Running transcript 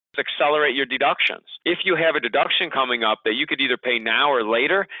accelerate your deductions. If you have a deduction coming up that you could either pay now or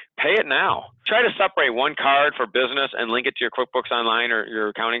later, pay it now. Try to separate one card for business and link it to your QuickBooks Online or your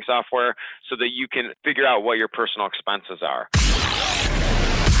accounting software so that you can figure out what your personal expenses are.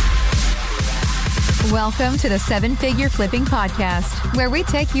 Welcome to the Seven Figure Flipping Podcast, where we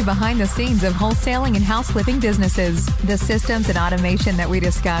take you behind the scenes of wholesaling and house flipping businesses. The systems and automation that we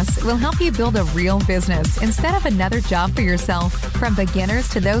discuss will help you build a real business instead of another job for yourself. From beginners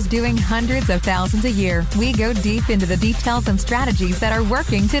to those doing hundreds of thousands a year, we go deep into the details and strategies that are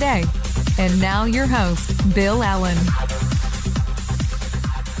working today. And now your host, Bill Allen.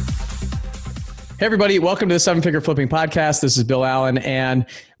 Hey, everybody. Welcome to the Seven Figure Flipping Podcast. This is Bill Allen, and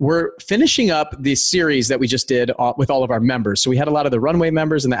we're finishing up the series that we just did with all of our members. So we had a lot of the Runway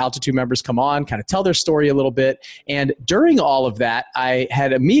members and the Altitude members come on, kind of tell their story a little bit. And during all of that, I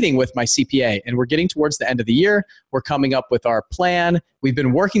had a meeting with my CPA, and we're getting towards the end of the year. We're coming up with our plan. We've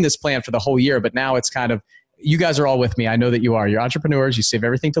been working this plan for the whole year, but now it's kind of, you guys are all with me. I know that you are. You're entrepreneurs. You save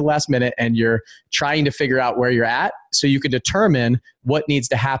everything to the last minute, and you're trying to figure out where you're at so you can determine what needs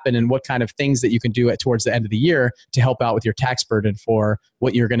to happen and what kind of things that you can do towards the end of the year to help out with your tax burden for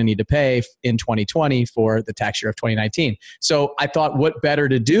what you're going to need to pay in 2020 for the tax year of 2019. So I thought, what better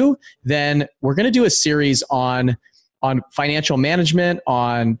to do than we're going to do a series on financial management,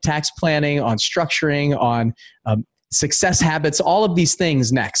 on tax planning, on structuring, on success habits, all of these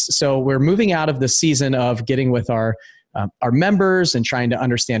things next. So we're moving out of the season of getting with our members and trying to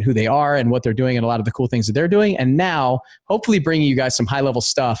understand who they are and what they're doing and a lot of the cool things that they're doing. And now hopefully bringing you guys some high level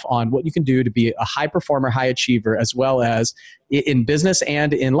stuff on what you can do to be a high performer, high achiever, as well as in business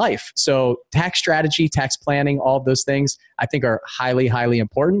and in life. So tax strategy, tax planning, all of those things I think are highly, highly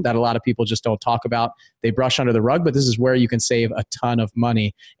important that a lot of people just don't talk about. They brush under the rug, but this is where you can save a ton of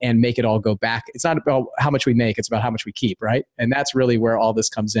money and make it all go back. It's not about how much we make, it's about how much we keep, right? And that's really where all this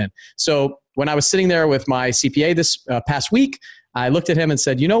comes in. So when I was sitting there with my CPA this past week, I looked at him and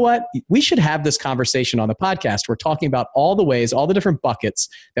said, you know what? We should have this conversation on the podcast. We're talking about all the ways, all the different buckets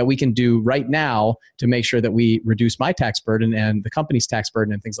that we can do right now to make sure that we reduce my tax burden and the company's tax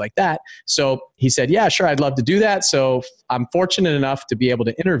burden and things like that. So he said, yeah, sure, I'd love to do that. So I'm fortunate enough to be able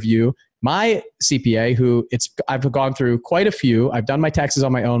to interview my CPA, who I've gone through quite a few. I've done my taxes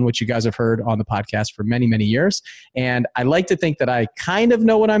on my own, which you guys have heard on the podcast for many, many years. And I like to think that I kind of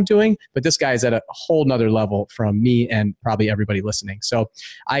know what I'm doing, but this guy is at a whole nother level from me and probably everybody listening. So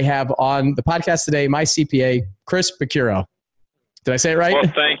I have on the podcast today, my CPA, Chris Picuro. Did I say it right?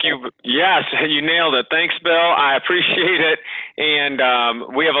 Well, thank you. Yes, you nailed it. Thanks, Bill. I appreciate it.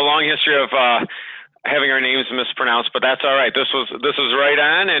 And we have a long history of having our names mispronounced, but that's all right. This was right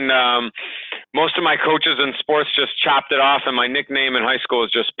on, and most of my coaches in sports just chopped it off, and my nickname in high school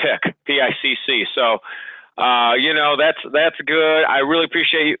was just Pick, P-I-C-C. So, that's good. I really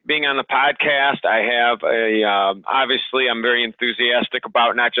appreciate you being on the podcast. I have obviously I'm very enthusiastic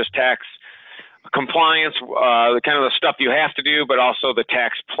about not just tax compliance, the kind of the stuff you have to do, but also the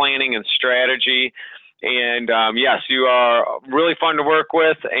tax planning and strategy. And yes, you are really fun to work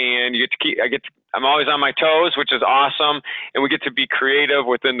with, and I'm always on my toes, which is awesome. And we get to be creative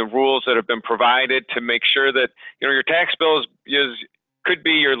within the rules that have been provided to make sure that your tax bill could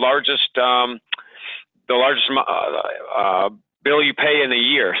be your largest, the largest bill you pay in a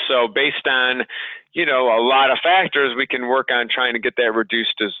year. So based on a lot of factors, we can work on trying to get that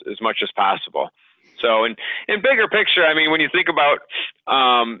reduced as much as possible. So in bigger picture, I mean, when you think about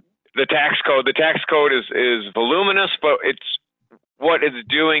the tax code is voluminous, but what it's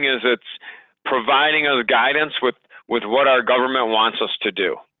doing is it's providing us guidance with what our government wants us to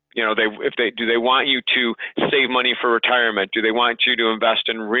do. Do they want you to save money for retirement? Do they want you to invest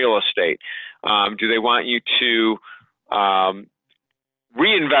in real estate? Do they want you to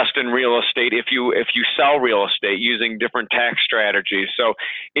reinvest in real estate if you sell real estate using different tax strategies? So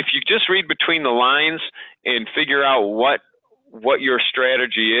if you just read between the lines and figure out what your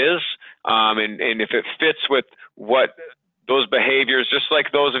strategy is, and if it fits with what those behaviors, just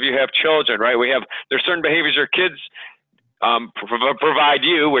like those of you who have children, right? There's certain behaviors your kids provide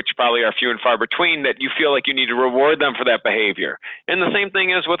you, which probably are few and far between, that you feel like you need to reward them for that behavior. And the same thing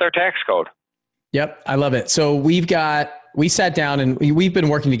is with our tax code. Yep, I love it. So we sat down and we've been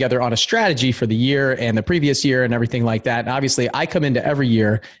working together on a strategy for the year and the previous year and everything like that. And obviously I come into every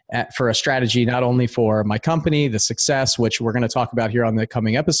year for a strategy, not only for my company, the success, which we're going to talk about here on the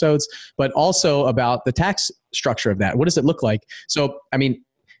coming episodes, but also about the tax structure of that. What does it look like? So, I mean,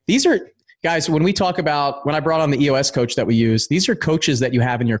 these are guys, when I brought on the EOS coach that we use, these are coaches that you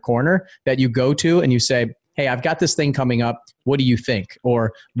have in your corner that you go to and you say, hey, I've got this thing coming up. What do you think?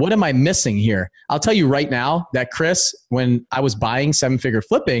 Or what am I missing here? I'll tell you right now that Chris, when I was buying Seven Figure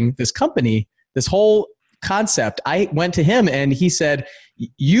Flipping, this company, this whole concept, I went to him and he said,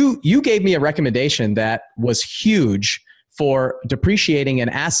 you gave me a recommendation that was huge for depreciating an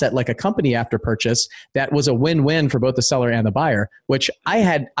asset like a company after purchase that was a win-win for both the seller and the buyer, which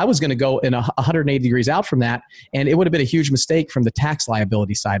I was going to go in 180 degrees out from that, and it would have been a huge mistake from the tax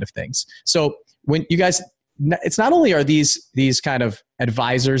liability side of things. So when you guys, it's not only are these kind of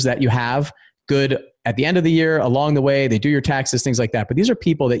advisors that you have good at the end of the year, along the way, they do your taxes, things like that, but these are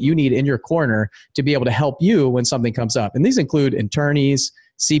people that you need in your corner to be able to help you when something comes up. And these include attorneys,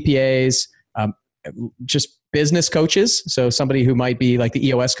 CPAs, just business coaches. So somebody who might be like the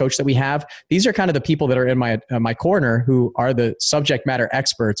EOS coach that we have. These are kind of the people that are in my corner who are the subject matter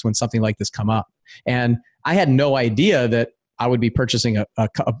experts when something like this come up. And I had no idea that I would be purchasing a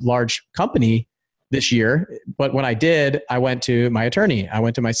large company this year. But when I did, I went to my attorney. I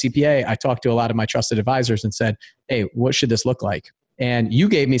went to my CPA. I talked to a lot of my trusted advisors and said, hey, what should this look like? And you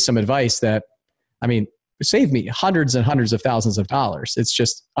gave me some advice that, saved me hundreds and hundreds of thousands of dollars. It's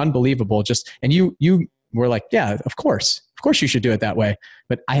just unbelievable. And you were like, yeah, of course you should do it that way.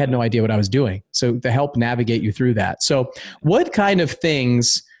 But I had no idea what I was doing. So to help navigate you through that. So what kind of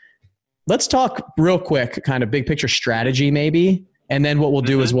things, let's talk real quick, kind of big picture strategy maybe. And then what we'll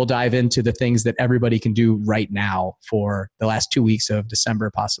do is we'll dive into the things that everybody can do right now for the last 2 weeks of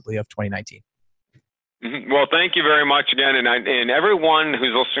December, possibly of 2019. Well, thank you very much again. And everyone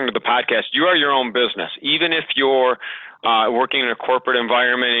who's listening to the podcast, you are your own business. Even if you're working in a corporate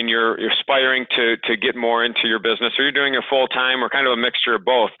environment and you're aspiring to get more into your business, or you're doing it full time, or kind of a mixture of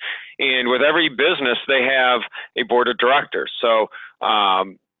both. And with every business, they have a board of directors. So,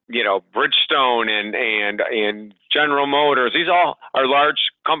 Bridgestone and General Motors, these all are large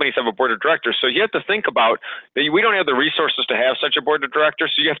companies have a board of directors. So you have to think about that we don't have the resources to have such a board of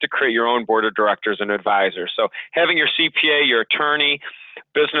directors. So you have to create your own board of directors and advisors. So having your CPA, your attorney,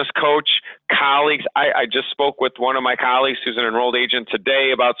 business coach, colleagues. I just spoke with one of my colleagues who's an enrolled agent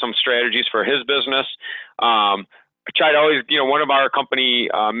today about some strategies for his business. I try to always, one of our company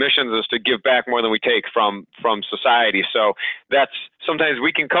missions is to give back more than we take from society. So that's sometimes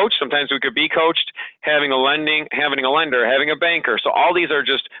we can coach, sometimes we could be coached, having a lender, having a banker. So all these are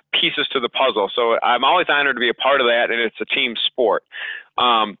just pieces to the puzzle. So I'm always honored to be a part of that, and it's a team sport.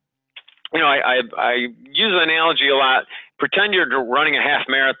 I use an analogy a lot. Pretend you're running a half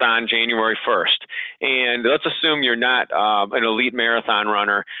marathon January 1st, and let's assume you're not an elite marathon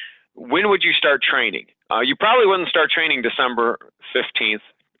runner. When would you start training? You probably wouldn't start training December 15th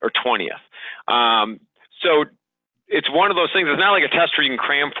or 20th. So it's one of those things. It's not like a test where you can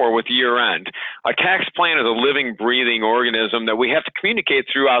cram for with year end. A tax plan is a living, breathing organism that we have to communicate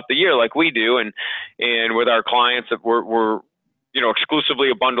throughout the year like we do. And with our clients that we're exclusively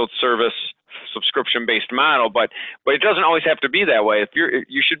a bundled service subscription-based model, but it doesn't always have to be that way.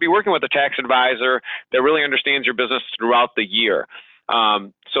 You should be working with a tax advisor that really understands your business throughout the year.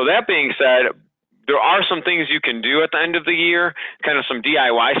 So that being said, there are some things you can do at the end of the year, kind of some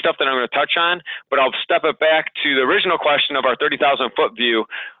DIY stuff that I'm going to touch on, but I'll step it back to the original question of our 30,000 foot view.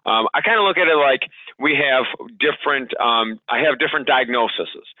 I kind of look at it like we have I have different diagnoses,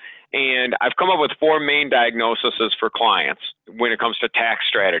 and I've come up with 4 main diagnoses for clients when it comes to tax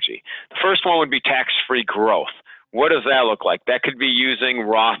strategy. The first one would be tax-free growth. What does that look like? That could be using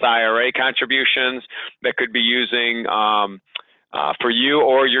Roth IRA contributions. That could be using for you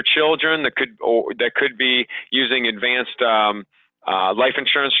or your children. That could be using advanced life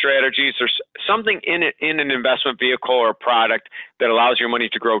insurance strategies. There's something in an investment vehicle or product that allows your money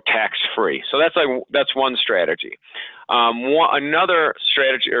to grow tax-free. So that's one strategy. Another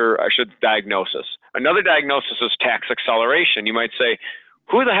strategy, diagnosis. Another diagnosis is tax acceleration. You might say,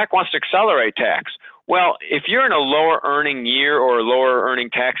 who the heck wants to accelerate tax? Well, if you're in a lower earning year or a lower earning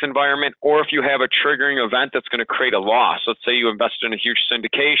tax environment, or if you have a triggering event that's going to create a loss, let's say you invested in a huge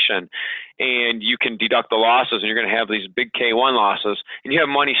syndication and you can deduct the losses and you're going to have these big K1 losses and you have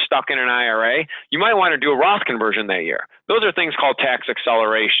money stuck in an IRA, you might want to do a Roth conversion that year. Those are things called tax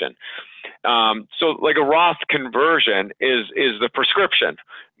acceleration. So like a Roth conversion is the prescription.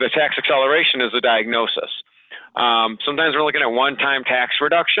 The tax acceleration is the diagnosis. Sometimes we're looking at one-time tax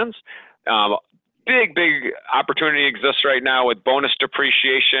reductions. Big opportunity exists right now with bonus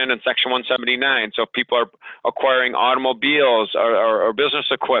depreciation and Section 179. So if people are acquiring automobiles or business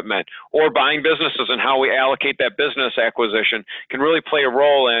equipment or buying businesses, and how we allocate that business acquisition can really play a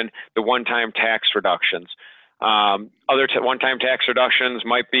role in the one-time tax reductions. Other one-time tax reductions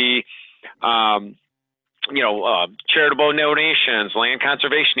might be charitable donations, land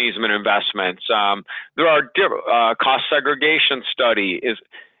conservation easement investments. There are cost segregation study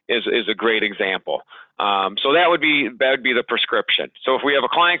is a great example. So that would be the prescription. So if we have a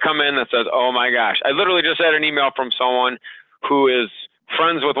client come in that says, "Oh my gosh," I literally just had an email from someone who is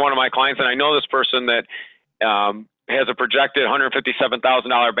friends with one of my clients, and I know this person that has a projected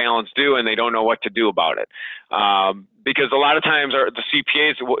 $157,000 balance due, and they don't know what to do about it. Because a lot of times the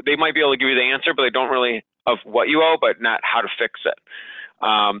CPAs, they might be able to give you the answer, but they don't really of what you owe, but not how to fix it.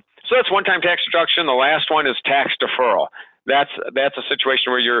 So that's one-time tax deduction. The last one is tax deferral. That's a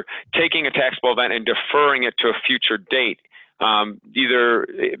situation where you're taking a taxable event and deferring it to a future date, either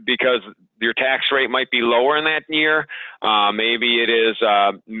because your tax rate might be lower in that year. Maybe it is,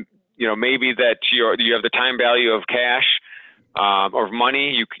 maybe that you have the time value of cash or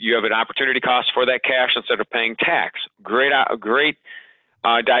money. You have an opportunity cost for that cash instead of paying tax. Great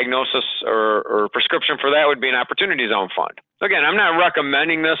diagnosis or prescription for that would be an opportunity zone fund. Again, I'm not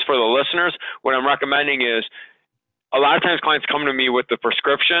recommending this for the listeners. What I'm recommending is, a lot of times clients come to me with the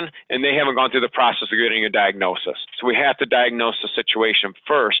prescription and they haven't gone through the process of getting a diagnosis. So we have to diagnose the situation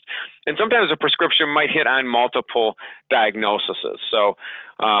first. And sometimes a prescription might hit on multiple diagnoses. So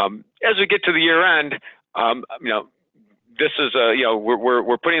as we get to the year end, this is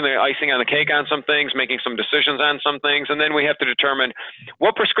we're putting the icing on the cake on some things, making some decisions on some things, and then we have to determine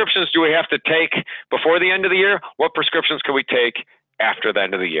what prescriptions do we have to take before the end of the year, what prescriptions can we take after the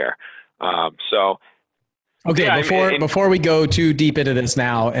end of the year. Okay, yeah, before we go too deep into this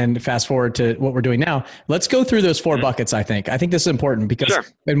now and fast forward to what we're doing now, let's go through those four buckets. I think this is important because,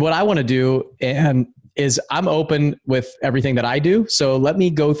 and what I want to do is I'm open with everything that I do. So let me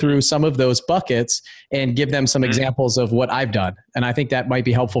go through some of those buckets and give them some examples of what I've done. And I think that might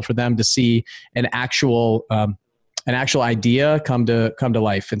be helpful for them to see an actual idea come to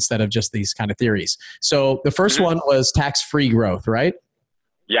life instead of just these kind of theories. So the first one was tax-free growth, right?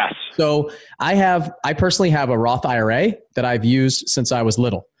 Yes. So I personally have a Roth IRA that I've used since I was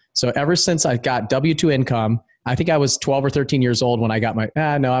little. So ever since I got W-2 income, I think I was 12 or 13 years old when I got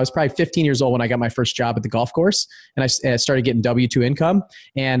I was probably 15 years old when I got my first job at the golf course, and I started getting W-2 income,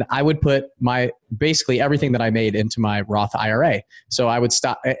 and I would put basically everything that I made into my Roth IRA. So I would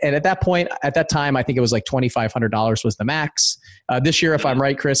stop. And at that time, I think it was like $2,500 was the max. This year, if I'm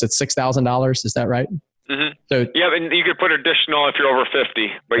right, Chris, it's $6,000. Is that right? Mm-hmm. So yeah, and you could put additional if you're over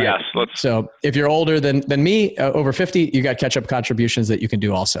 50, but right. Yes. So if you're older than me, over 50, you got catch-up contributions that you can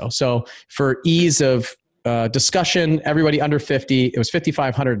do also. So for ease of discussion, everybody under 50, it was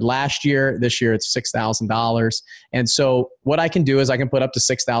 $5,500 last year. This year it's $6,000. And so what I can do is I can put up to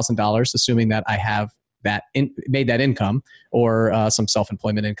 $6,000, assuming that I have made that income or some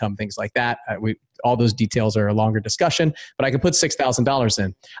self-employment income, things like that. All those details are a longer discussion, but I can put $6,000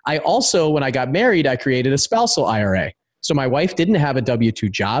 in. I also, when I got married, I created a spousal IRA. So my wife didn't have a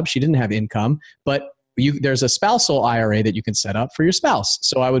W-2 job. She didn't have income, but there's a spousal IRA that you can set up for your spouse.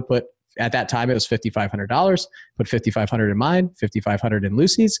 So I would put, at that time, it was $5,500, put $5,500 in mine, $5,500 in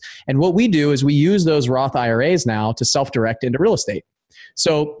Lucy's. And what we do is we use those Roth IRAs now to self-direct into real estate.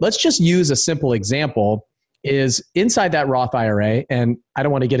 So let's just use a simple example is inside that Roth IRA, and I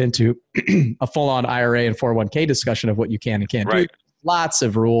don't want to get into a full-on IRA and 401k discussion of what you can and can't do. Lots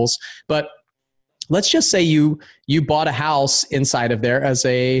of rules, but let's just say you bought a house inside of there as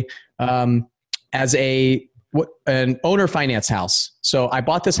an owner finance house. So I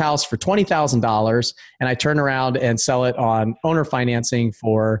bought this house for $20,000 and I turn around and sell it on owner financing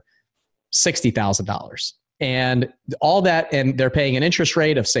for $60,000. And all that, and they're paying an interest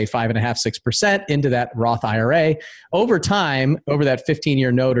rate of say 5.5%, 6% into that Roth IRA. Over time, over that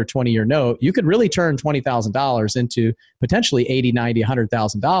 15-year note or 20-year note, you could really turn $20,000 into potentially $80,000, $90,000,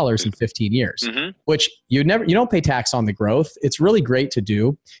 $100,000 in 15 years, which you don't pay tax on the growth. It's really great to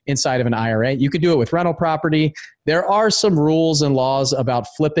do inside of an IRA. You could do it with rental property. There are some rules and laws about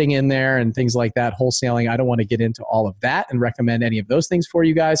flipping in there and things like that, wholesaling. I don't want to get into all of that and recommend any of those things for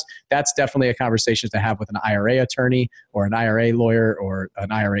you guys. That's definitely a conversation to have with an IRA attorney or an IRA lawyer or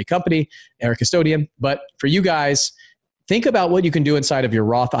an IRA company or custodian. But for you guys, think about what you can do inside of your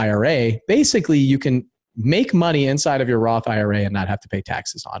Roth IRA. Basically, you can make money inside of your Roth IRA and not have to pay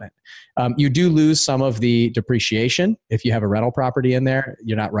taxes on it. You do lose some of the depreciation. If you have a rental property in there,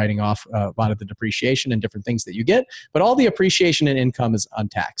 you're not writing off a lot of the depreciation and different things that you get, but all the appreciation and income is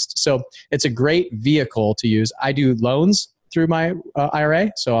untaxed. So it's a great vehicle to use. I do loans through my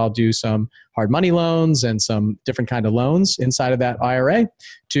IRA. So I'll do some hard money loans and some different kind of loans inside of that IRA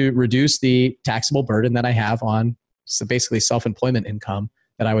to reduce the taxable burden that I have on basically self-employment income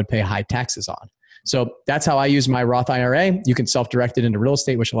that I would pay high taxes on. So that's how I use my Roth IRA. You can self-direct it into real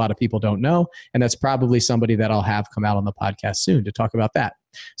estate, which a lot of people don't know. And that's probably somebody that I'll have come out on the podcast soon to talk about that.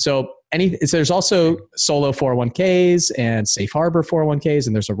 So there's also solo 401ks and safe harbor 401ks,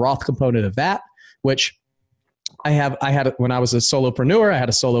 and there's a Roth component of that, which I had when I was a solopreneur. I had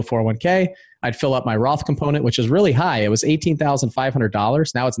a solo 401k. I'd fill up my Roth component, which is really high. It was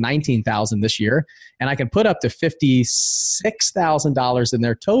 $18,500. Now it's $19,000 this year. And I can put up to $56,000 in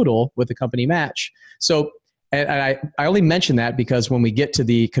there total with the company match. So, and I only mention that because when we get to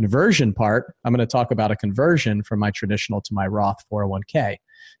the conversion part, I'm going to talk about a conversion from my traditional to my Roth 401k.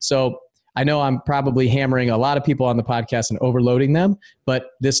 So I know I'm probably hammering a lot of people on the podcast and overloading them, but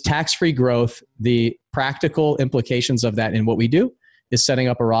this tax-free growth, the practical implications of that in what we do is setting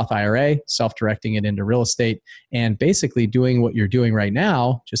up a Roth IRA, self-directing it into real estate, and basically doing what you're doing right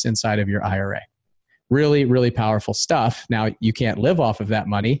now just inside of your IRA. Really, really powerful stuff. Now, you can't live off of that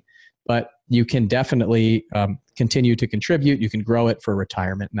money, but you can definitely continue to contribute. You can grow it for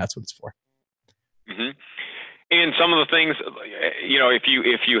retirement, and that's what it's for. Mm-hmm. And some of the things,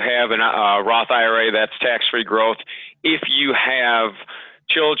 if you have a Roth IRA, that's tax-free growth. If you have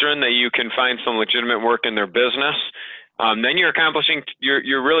children that you can find some legitimate work in their business, then you're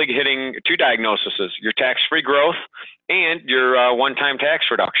really hitting two diagnoses: your tax-free growth and your one-time tax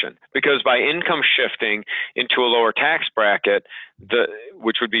reduction. Because by income shifting into a lower tax bracket,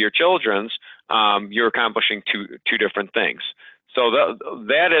 which would be your children's, you're accomplishing two different things. So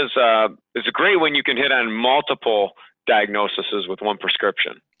that is great when you can hit on multiple diagnoses with one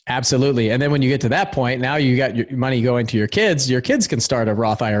prescription. Absolutely. And then when you get to that point, now you got your money going to your kids. Your kids can start a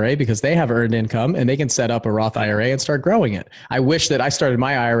Roth IRA because they have earned income and they can set up a Roth IRA and start growing it. I wish that I started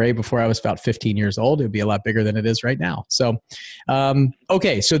my IRA before I was about 15 years old. It would be a lot bigger than it is right now. So,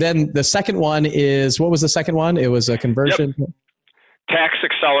 okay. So then the second one is, what was the second one? It was a conversion. Yep. Tax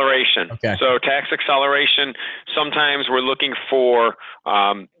acceleration. Okay. So tax acceleration, sometimes we're looking for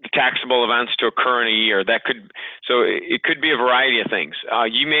taxable events to occur in a year. So it could be a variety of things.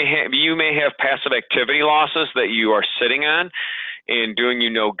 You may have passive activity losses that you are sitting on and doing you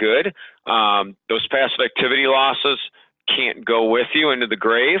no good. Those passive activity losses can't go with you into the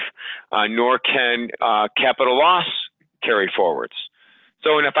grave, nor can capital loss carry forwards.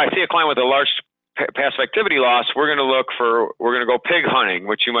 So, and if I see a client with a large passive activity loss, we're going to go pig hunting,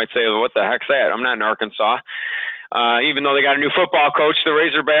 which you might say, well, what the heck's that? I'm not in Arkansas. Even though they got a new football coach, the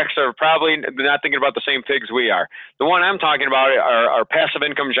Razorbacks are probably not thinking about the same pigs we are. The one I'm talking about are passive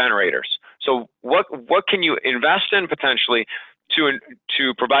income generators. So what can you invest in potentially to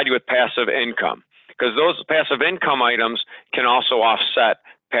provide you with passive income? Because those passive income items can also offset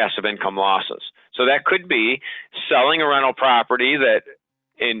passive income losses. So that could be selling a rental property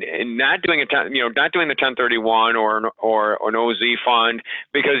and not doing the 1031 or an OZ fund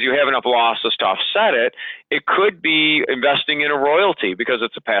because you have enough losses to offset it. It could be investing in a royalty because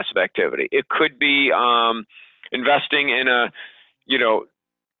it's a passive activity. It could be investing in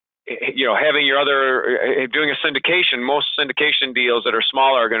having your doing a syndication. Most syndication deals that are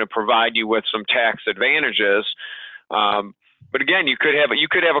smaller are going to provide you with some tax advantages. But again, I could have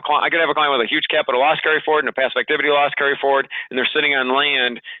a client with a huge capital loss carry forward and a passive activity loss carry forward, and they're sitting on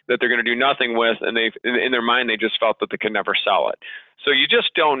land that they're going to do nothing with, and in their mind they just felt that they could never sell it. So you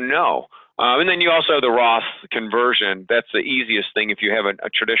just don't know. And then you also have the Roth conversion. That's the easiest thing if you have a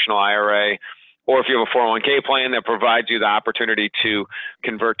traditional IRA, or if you have a 401k plan that provides you the opportunity to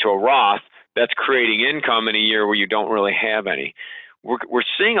convert to a Roth. That's creating income in a year where you don't really have any. We're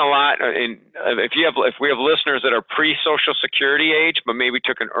seeing a lot if we have listeners that are pre-Social Security age, but maybe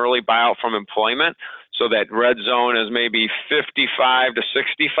took an early buyout from employment, so that red zone is maybe 55 to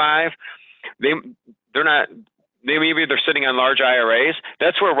 65. Maybe they're sitting on large IRAs.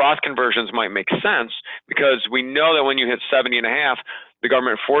 That's where Roth conversions might make sense, because we know that when you hit 70 and a half, the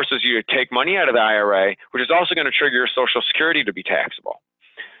government forces you to take money out of the IRA, which is also going to trigger your Social Security to be taxable.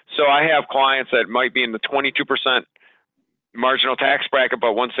 So I have clients that might be in the 22% marginal tax bracket,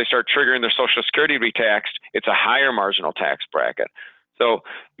 but once they start triggering their Social Security to be taxed, it's a higher marginal tax bracket. So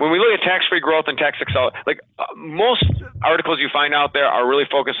when we look at tax-free growth and tax acceleration, most articles you find out there are really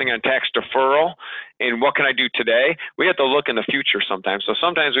focusing on tax deferral and what can I do today. We have to look in the future sometimes. So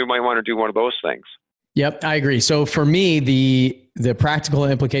sometimes we might want to do one of those things. Yep, I agree. So for me, the practical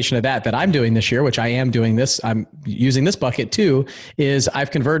implication of that I'm doing this year, which I am doing this, I'm using this bucket too, is I've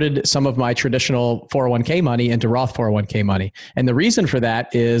converted some of my traditional 401k money into Roth 401k money. And the reason for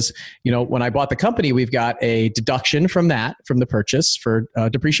that is, when I bought the company, we've got a deduction from the purchase for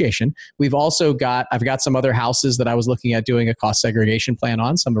depreciation. I've got some other houses that I was looking at doing a cost segregation plan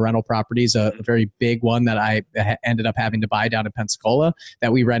on, some rental properties, a very big one that I ended up having to buy down in Pensacola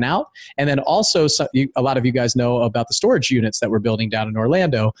that we rent out. And then also, a lot of you guys know about the storage units that we're building down in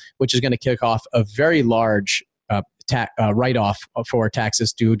Orlando, which is going to kick off a very large write-off for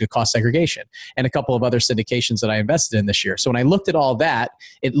taxes due to cost segregation, and a couple of other syndications that I invested in this year. So when I looked at all that,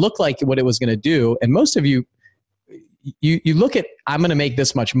 it looked like what it was going to do. And most of you look at, I'm going to make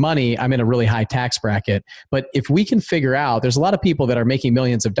this much money, I'm in a really high tax bracket. But if we can figure out, there's a lot of people that are making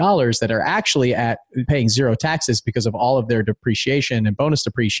millions of dollars that are actually paying zero taxes because of all of their depreciation and bonus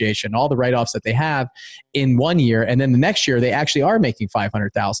depreciation, all the write-offs that they have in 1 year. And then the next year, they actually are making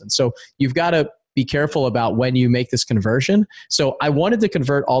 $500,000. So you've got to be careful about when you make this conversion. So I wanted to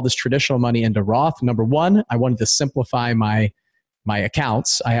convert all this traditional money into Roth. Number one, I wanted to simplify my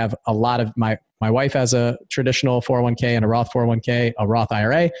accounts. I have a lot of my wife has a traditional 401k and a Roth 401k, a Roth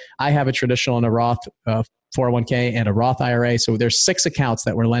IRA. I have a traditional and a Roth 401k and a Roth IRA. So there's 6 accounts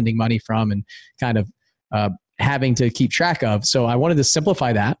that we're lending money from and kind of having to keep track of. So I wanted to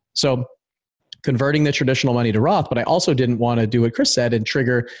simplify that. So converting the traditional money to Roth, but I also didn't want to do what Chris said and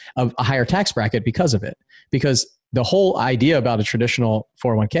trigger a higher tax bracket because of it. Because the whole idea about a traditional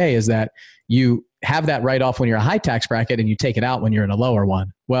 401k is that you have that write-off when you're a high tax bracket and you take it out when you're in a lower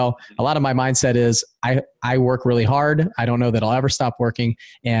one. Well, a lot of my mindset is I work really hard. I don't know that I'll ever stop working,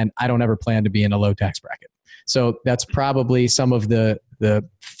 and I don't ever plan to be in a low tax bracket. So that's probably some of the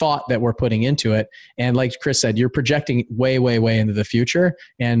thought that we're putting into it. And like Chris said, you're projecting way, way, way into the future.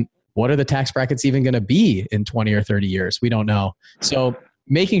 And what are the tax brackets even going to be in 20 or 30 years? We don't know. So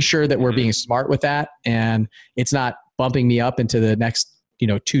making sure that we're being smart with that and it's not bumping me up into the next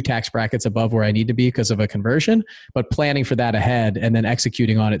 2 tax brackets above where I need to be because of a conversion, but planning for that ahead and then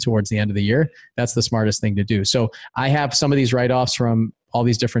executing on it towards the end of the year. That's the smartest thing to do. So I have some of these write-offs from all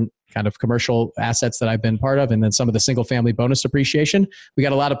these different kind of commercial assets that I've been part of, and then some of the single family bonus depreciation. We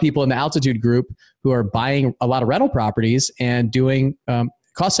got a lot of people in the Altitude group who are buying a lot of rental properties and doing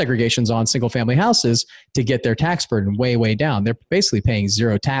cost segregations on single family houses to get their tax burden way, way down. They're basically paying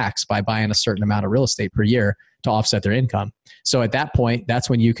zero tax by buying a certain amount of real estate per year to offset their income. So at that point, that's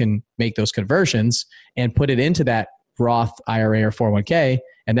when you can make those conversions and put it into that Roth IRA or 401k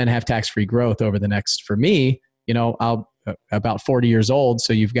and then have tax-free growth over the next, for me, I'll about 40 years old.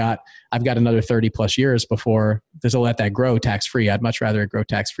 So I've got another 30 plus years before there's a let that grow tax-free. I'd much rather it grow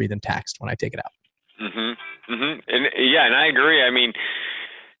tax-free than taxed when I take it out. Mm-hmm. Mm-hmm. And I agree. I mean,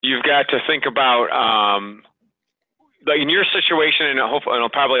 you've got to think about, like in your situation, and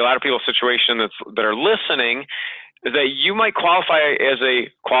probably a lot of people's situation that are listening, is that you might qualify as a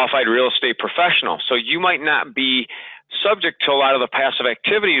qualified real estate professional. So you might not be subject to a lot of the passive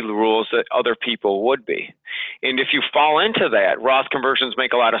activity rules that other people would be. And if you fall into that, Roth conversions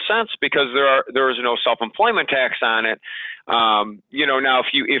make a lot of sense because there is no self-employment tax on it. Now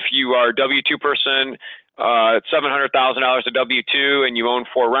if you are a W-2 person, $700,000 a W-2 and you own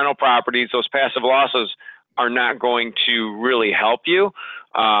 4 rental properties, those passive losses are not going to really help you.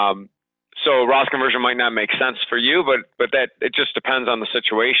 So Roth conversion might not make sense for you, but that it just depends on the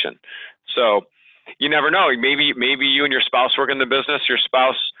situation. So you never know. Maybe you and your spouse work in the business. Your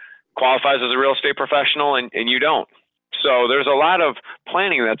spouse qualifies as a real estate professional and you don't. So there's a lot of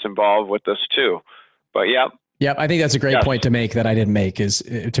planning that's involved with this too. But yeah. Yeah, I think that's a great point to make that I didn't make, is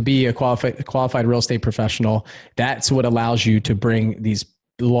to be a qualified real estate professional. That's what allows you to bring these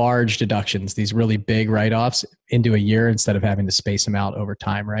large deductions, these really big write-offs into a year instead of having to space them out over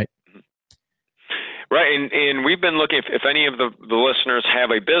time, right? Right. And we've been looking, if any of the listeners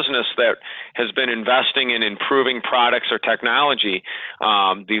have a business that has been investing in improving products or technology,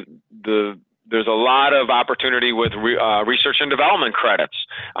 there's a lot of opportunity with research and development credits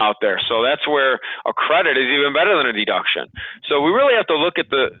out there. So that's where a credit is even better than a deduction. So we really have to look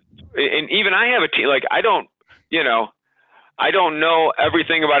at and even I have a team, like I don't know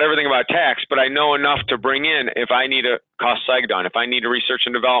everything about tax, but I know enough to bring in if I need a cost seg done, if I need a research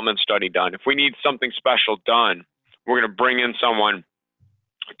and development study done, if we need something special done, we're going to bring in someone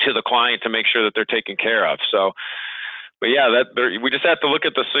to the client to make sure that they're taken care of. So, but yeah, we just have to look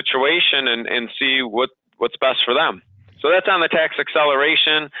at the situation and see what's best for them. So that's on the tax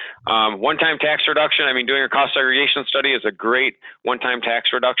acceleration. One-time tax reduction. I mean, doing a cost segregation study is a great one-time tax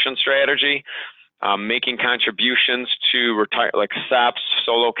reduction strategy. making contributions to retire, like SEPs,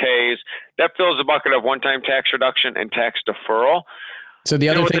 solo Ks. That fills the bucket of one-time tax reduction and tax deferral. So the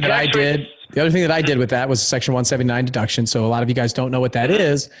other thing that I did with that was a Section 179 deduction. So a lot of you guys don't know what that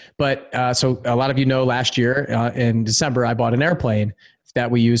is, but so a lot of you know last year in December, I bought an airplane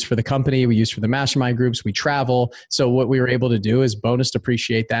that we use for the company, we use for the mastermind groups, we travel. So what we were able to do is bonus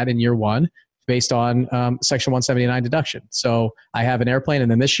depreciate that in year one based on Section 179 deduction. So I have an airplane,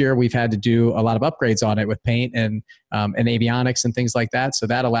 and then this year we've had to do a lot of upgrades on it with paint and avionics and things like that. So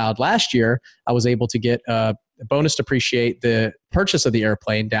that allowed last year, I was able to get bonus depreciate the purchase of the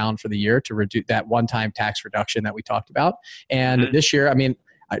airplane down for the year to reduce that one-time tax reduction that we talked about. And this year, I mean,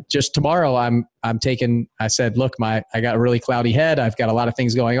 just tomorrow I said, look, I got a really cloudy head. I've got a lot of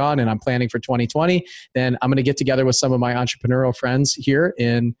things going on and I'm planning for 2020. Then I'm going to get together with some of my entrepreneurial friends here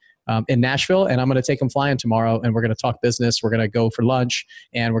in Nashville, and I'm going to take them flying tomorrow, and we're going to talk business. We're going to go for lunch,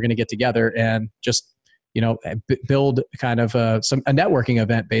 and we're going to get together and just, build kind of a networking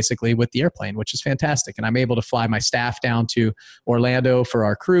event basically with the airplane, which is fantastic. And I'm able to fly my staff down to Orlando for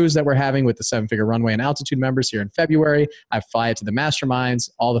our cruise that we're having with the 7-Figure Runway and Altitude members here in February. I fly it to the masterminds.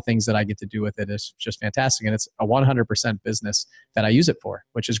 All the things that I get to do with it is just fantastic. And it's a 100% business that I use it for,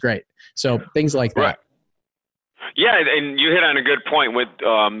 which is great. So things like that. Right. Yeah, and you hit on a good point with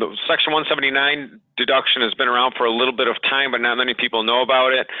the Section 179 deduction has been around for a little bit of time, but not many people know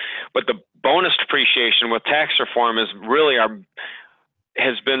about it. But the bonus depreciation with tax reform is really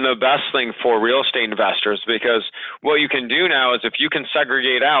has been the best thing for real estate investors, because what you can do now is if you can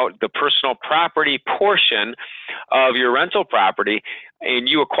segregate out the personal property portion of your rental property and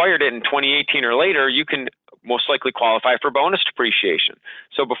you acquired it in 2018 or later, you can most likely qualify for bonus depreciation.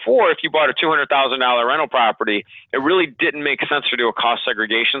 So before, if you bought a $200,000 rental property, it really didn't make sense to do a cost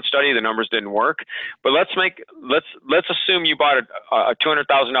segregation study. The numbers didn't work. But let's assume you bought a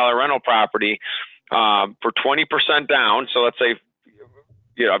 $200,000 rental property for 20% down. So let's say,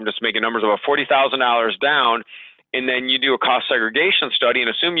 I'm just making numbers of $40,000 down, and then you do a cost segregation study and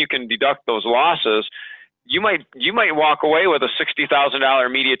assume you can deduct those losses. You might walk away with a $60,000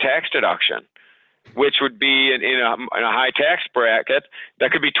 immediate tax deduction, which would be in a high tax bracket.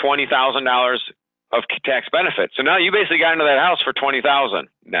 That could be $20,000 of tax benefit. So now you basically got into that house for $20,000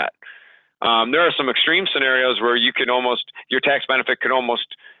 net. There are some extreme scenarios where your tax benefit could almost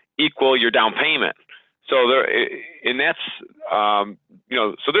equal your down payment. So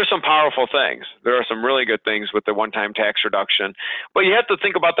so there's some powerful things. There are some really good things with the one-time tax reduction, but you have to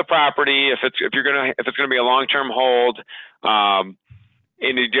think about the property if it's going to be a long-term hold.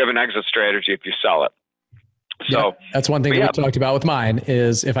 And you have an exit strategy if you sell it. So yeah, that's one thing that we talked about with mine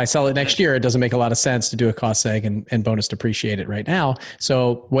is if I sell it next year, it doesn't make a lot of sense to do a cost seg and bonus depreciate it right now.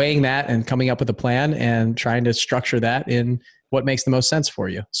 So weighing that and coming up with a plan and trying to structure that in what makes the most sense for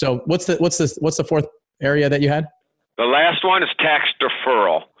you. So what's the fourth area that you had? The last one is tax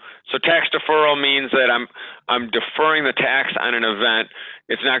deferral. So tax deferral means that I'm deferring the tax on an event.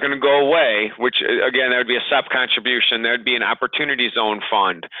 It's not going to go away, which again, that would be a SEP contribution. There would be an opportunity zone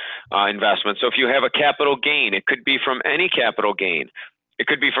fund investment. So if you have a capital gain, it could be from any capital gain. It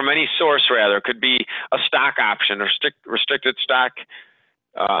could be from any source, rather. It could be a stock option or restricted stock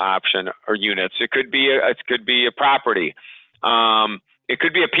option or units. It could be a property. It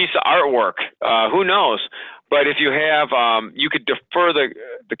could be a piece of artwork. Who knows? But if you have, you could defer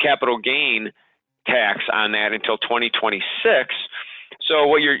the capital gain tax on that until 2026. So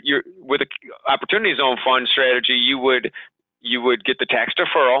what you're with an opportunity zone fund strategy, you would get the tax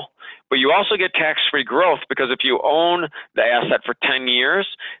deferral, but you also get tax-free growth, because if you own the asset for 10 years,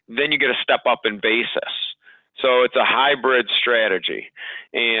 then you get a step up in basis. So it's a hybrid strategy.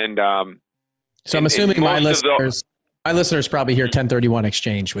 And so I'm assuming my listeners probably hear 1031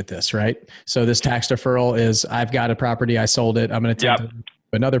 exchange with this, right? So this tax deferral is, I've got a property, I sold it, I'm going to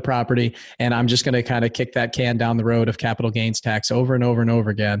another property, and I'm just going to kind of kick that can down the road of capital gains tax over and over and over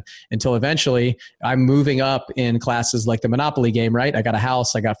again until eventually I'm moving up in classes like the Monopoly game, right? I got a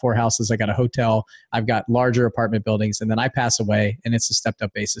house, I got 4 houses, I got a hotel, I've got larger apartment buildings, and then I pass away and it's a stepped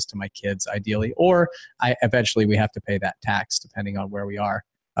up basis to my kids ideally, or eventually we have to pay that tax depending on where we are,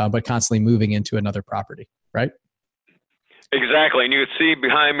 but constantly moving into another property, right? Exactly. And you can see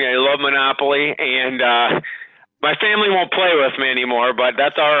behind me, I love Monopoly, and my family won't play with me anymore, but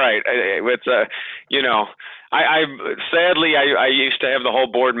that's all right. It's sadly I used to have the whole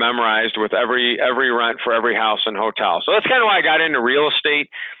board memorized with every rent for every house and hotel. So that's kind of why I got into real estate,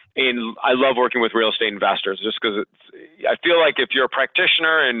 and I love working with real estate investors, just because I feel like if you're a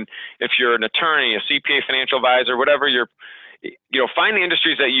practitioner and if you're an attorney, a CPA, financial advisor, whatever find the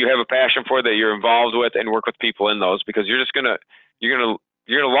industries that you have a passion for, that you're involved with, and work with people in those, because you're going to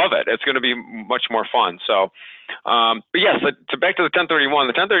you're going to love it. It's going to be much more fun. So, but yes, to back to the 1031,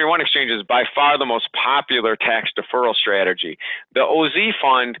 the 1031 exchange is by far the most popular tax deferral strategy. The OZ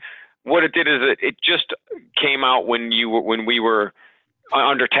fund, what it did is it just came out when we were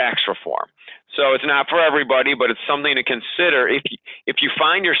under tax reform. So it's not for everybody, but it's something to consider. If you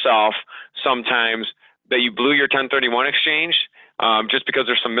find yourself sometimes that you blew your 1031 exchange, just because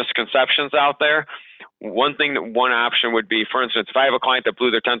there's some misconceptions out there, one option would be, for instance, if I have a client that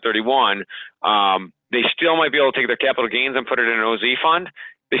blew their 1031, they still might be able to take their capital gains and put it in an OZ fund.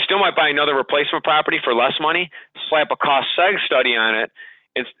 They still might buy another replacement property for less money, slap a cost seg study on it,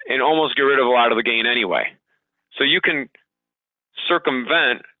 and almost get rid of a lot of the gain anyway. So you can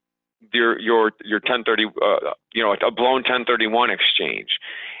circumvent your 1030, a blown 1031 exchange.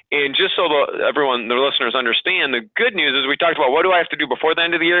 And just so the listeners understand, the good news is we talked about what do I have to do before the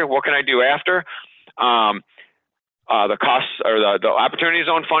end of the year? What can I do after? The costs or the opportunity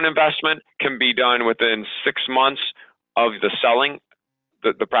zone fund investment can be done within 6 months of the selling,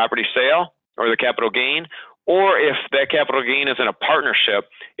 the property sale or the capital gain. Or if that capital gain is in a partnership,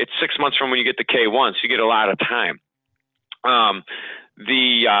 it's 6 months from when you get the K1, so you get a lot of time.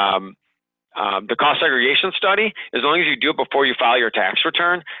 The cost segregation study, as long as you do it before you file your tax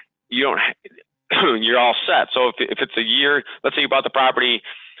return, you're all set. So if it's a year, let's say you bought the property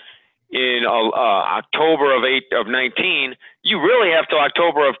in October of 19, you really have till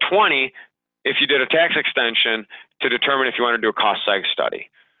October of 20, if you did a tax extension, to determine if you want to do a cost seg study.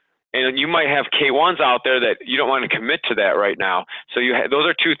 And you might have K1s out there that you don't want to commit to that right now. So those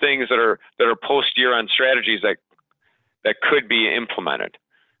are two things that are post year end strategies that could be implemented.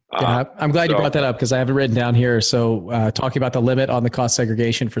 Yeah, I'm glad you brought that up because I have it written down here. So talking about the limit on the cost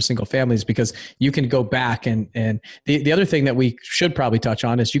segregation for single families, because you can go back and the other thing that we should probably touch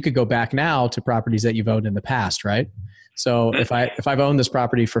on is you could go back now to properties that you've owned in the past, right? So if I've owned this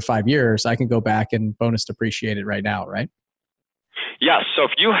property for 5 years, I can go back and bonus depreciate it right now, right? Yes. So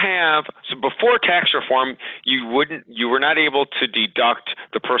before tax reform, you were not able to deduct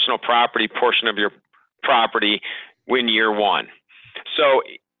the personal property portion of your property in year one. So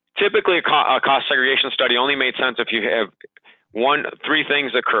typically, a cost segregation study only made sense if you have three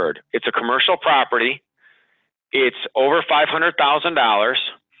things occurred. It's a commercial property, it's over $500,000,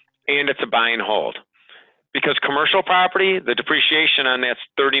 and it's a buy and hold. Because commercial property, the depreciation on that's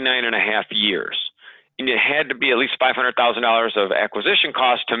 39 and a half years. And it had to be at least $500,000 of acquisition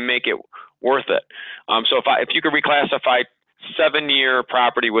cost to make it worth it. So if you could reclassify 7-year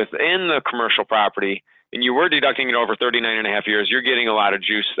property within the commercial property, and you were deducting it over 39 and a half years, you're getting a lot of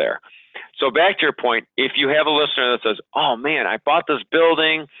juice there. So back to your point, if you have a listener that says, oh man, I bought this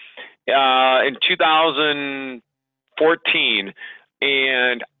building in 2014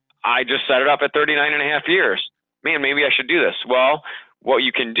 and I just set it up at 39 and a half years. Man, maybe I should do this. Well, what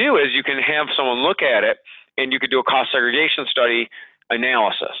you can do is you can have someone look at it and you could do a cost segregation study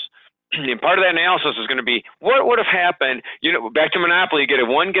analysis. And part of that analysis is going to be what would have happened. Back to Monopoly, you get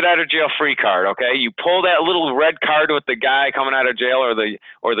a get out of jail free card. Okay, you pull that little red card with the guy coming out of jail, or the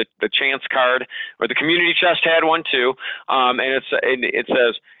chance card, or the community chest had one too. And it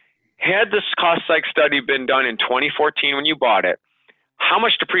says, had this cost seg study been done in 2014 when you bought it, how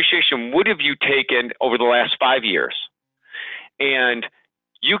much depreciation would have you taken over the last 5 years? And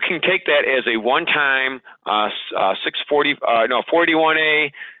you can take that as a one-time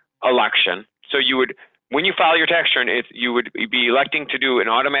 41A election. So you would, when you file your tax return, you would be electing to do an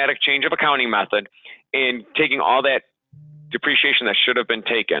automatic change of accounting method and taking all that depreciation that should have been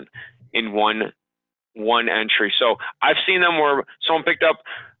taken in one entry. So I've seen them where someone picked up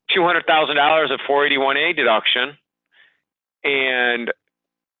 $200,000 of 481A deduction, and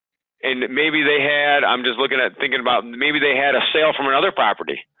maybe they had, I'm just thinking about maybe they had a sale from another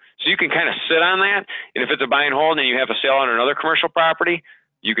property. So you can kind of sit on that, and if it's a buy and hold and you have a sale on another commercial property,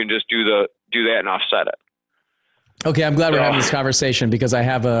 you can just do that and offset it. Okay, I'm glad we're having this conversation because I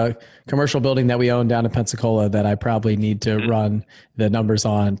have a commercial building that we own down in Pensacola that I probably need to run the numbers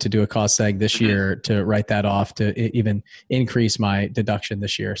on to do a cost seg this year to write that off to even increase my deduction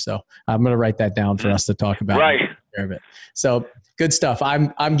this year. So I'm going to write that down for us to talk about. Right. So good stuff.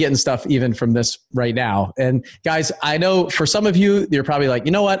 I'm getting stuff even from this right now. And guys, I know for some of you, you're probably like,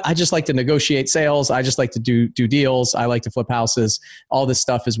 you know what? I just like to negotiate sales. I just like to do deals. I like to flip houses. All this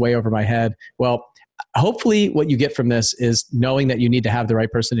stuff is way over my head. Well, hopefully what you get from this is knowing that you need to have the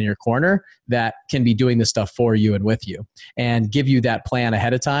right person in your corner that can be doing this stuff for you and with you and give you that plan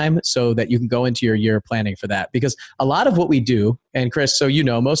ahead of time so that you can go into your year planning for that. Because a lot of what we do, and Chris, so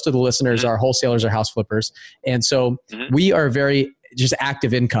most of the listeners are wholesalers or house flippers. And so we are very just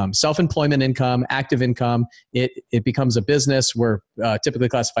active income, self-employment income, active income. It becomes a business. We're typically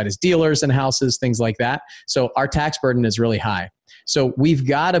classified as dealers in houses, things like that. So our tax burden is really high. So we've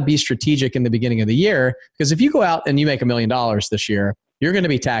got to be strategic in the beginning of the year, because if you go out and you make $1 million this year, you're going to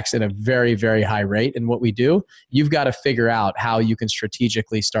be taxed at a very, very high rate. And what we do, you've got to figure out how you can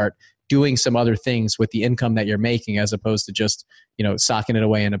strategically start doing some other things with the income that you're making, as opposed to just, socking it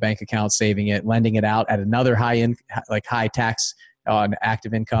away in a bank account, saving it, lending it out at another high tax on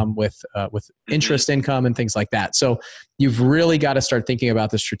active income with interest income and things like that. So you've really got to start thinking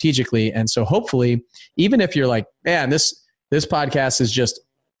about this strategically. And so hopefully, even if you're like, man, this podcast is just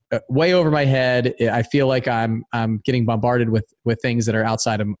way over my head, I feel like I'm getting bombarded with things that are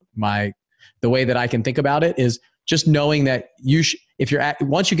outside of the way that I can think about it, is just knowing that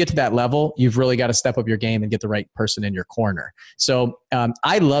once you get to that level, you've really got to step up your game and get the right person in your corner. So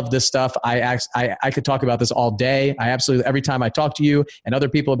I love this stuff. I could talk about this all day. Every time I talk to you and other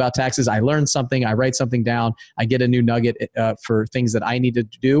people about taxes, I learn something, I write something down, I get a new nugget for things that I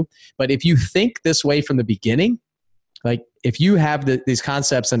needed to do. But if you think this way from the beginning, like if you have these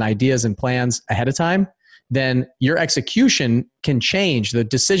concepts and ideas and plans ahead of time, then your execution can change. The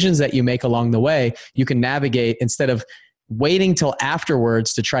decisions that you make along the way, you can navigate instead of waiting till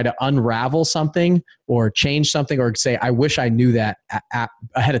afterwards to try to unravel something or change something or say, I wish I knew that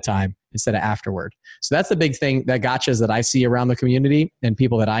ahead of time instead of afterward. So that's the big thing that gotchas that I see around the community and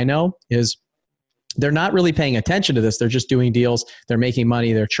people that I know is they're not really paying attention to this. They're just doing deals. They're making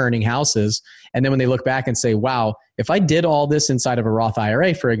money. They're churning houses. And then when they look back and say, wow, if I did all this inside of a Roth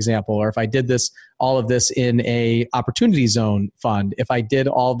IRA, for example, or if I did all of this in a opportunity zone fund, if I did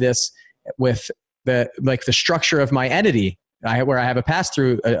all this with the structure of my entity, where I have a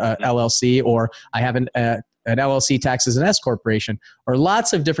pass-through LLC, or I have an LLC taxed as an S corporation, or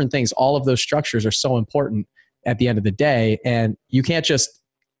lots of different things. All of those structures are so important at the end of the day. And you can't just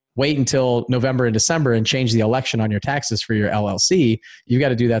wait until November and December and change the election on your taxes for your LLC. You've got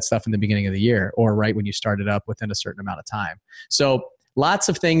to do that stuff in the beginning of the year, or right when you start it up within a certain amount of time. So lots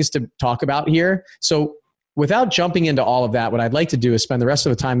of things to talk about here. So without jumping into all of that, what I'd like to do is spend the rest of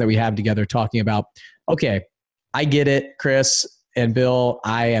the time that we have together talking about, okay, I get it, Chris and Bill,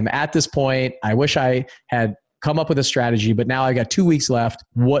 I am at this point. I wish I had come up with a strategy, but now I got 2 weeks left.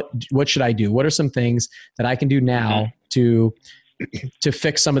 What should I do? What are some things that I can do now to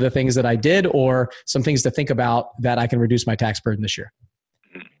fix some of the things that I did, or some things to think about that I can reduce my tax burden this year?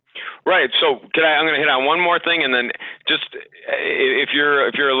 Right. So I'm going to hit on one more thing, and then just if you're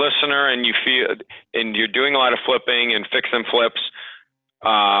a listener and you feel and you're doing a lot of flipping and fix and flips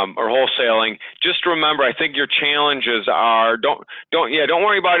or wholesaling, just remember, I think your challenges are don't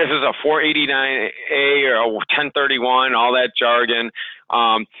worry about if it's a 489A or a 1031, all that jargon.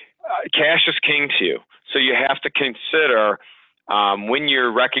 Cash is king to you, so you have to consider. When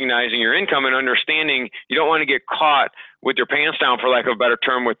you're recognizing your income and understanding, you don't want to get caught with your pants down, for lack of a better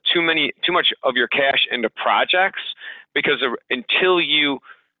term, with too much of your cash into projects, because until you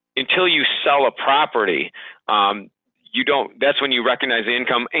sell a property, that's when you recognize the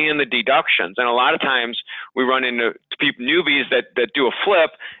income and the deductions. And a lot of times we run into newbies that do a flip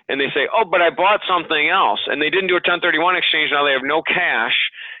and they say, oh, but I bought something else, and they didn't do a 1031 exchange. Now they have no cash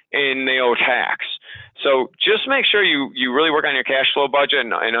and they owe tax. So just make sure you really work on your cash flow budget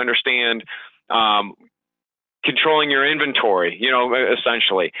and understand controlling your inventory,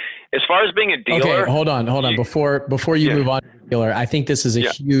 essentially. As far as being a dealer. Okay, hold on. Before you move on to the dealer, I think this is a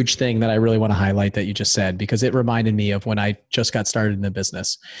huge thing that I really want to highlight that you just said, because it reminded me of when I just got started in the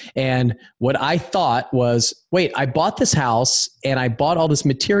business. And what I thought was, wait, I bought this house and I bought all this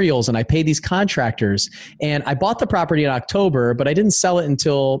materials and I paid these contractors and I bought the property in October, but I didn't sell it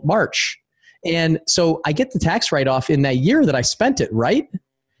until March. And so I get the tax write-off in that year that I spent it, right?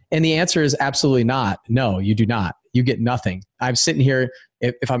 And the answer is absolutely not. No, you do not. You get nothing. I'm sitting here.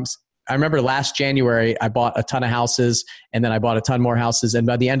 I remember last January, I bought a ton of houses, and then I bought a ton more houses. And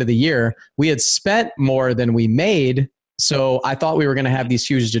by the end of the year, we had spent more than we made. So I thought we were going to have these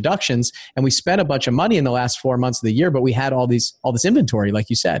huge deductions, and we spent a bunch of money in the last 4 months of the year, but we had all this inventory, like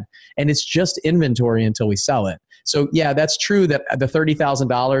you said, and it's just inventory until we sell it. So yeah, that's true that the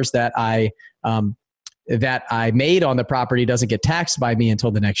 $30,000 that I made on the property doesn't get taxed by me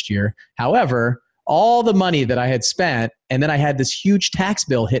until the next year. However, all the money that I had spent, and then I had this huge tax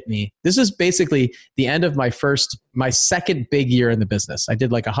bill hit me. This is basically the end of my second big year in the business. I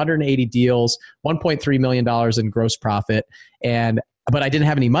did like 180 deals, $1.3 million in gross profit, but I didn't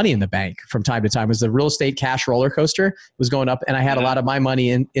have any money in the bank from time to time. It was the real estate cash roller coaster. It was going up, and I had a lot of my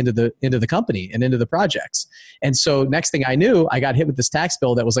money into the company and into the projects. And so next thing I knew, I got hit with this tax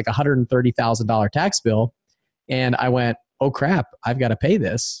bill that was like $130,000 tax bill. And I went, oh crap, I've got to pay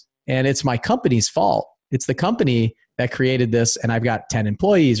this. And it's my company's fault. It's the company that created this, and I've got 10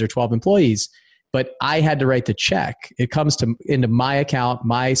 employees or 12 employees, but I had to write the check. It comes into my account,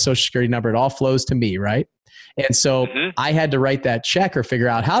 my social security number, it all flows to me, right? And so I had to write that check or figure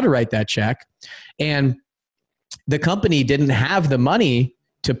out how to write that check. And the company didn't have the money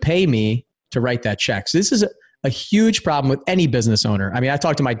to pay me to write that check. So this is a huge problem with any business owner. I mean, I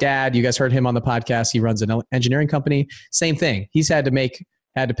talked to my dad. You guys heard him on the podcast. He runs an engineering company. Same thing. He's had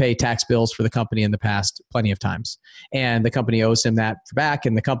to pay tax bills for the company in the past plenty of times. And the company owes him that back,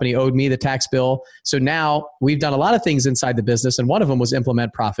 and the company owed me the tax bill. So now we've done a lot of things inside the business, and one of them was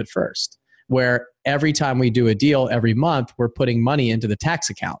implement profit first, where every time we do a deal every month, we're putting money into the tax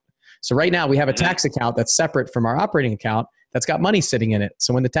account. So right now we have a tax account that's separate from our operating account that's got money sitting in it.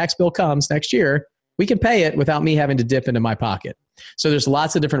 So when the tax bill comes next year, we can pay it without me having to dip into my pocket. So there's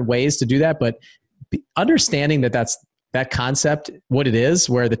lots of different ways to do that, but understanding that concept, what it is,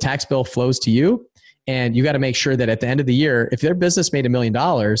 where the tax bill flows to you, and you got to make sure that at the end of the year, if their business made $1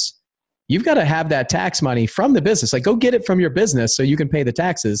 million, you've got to have that tax money from the business. Like, go get it from your business so you can pay the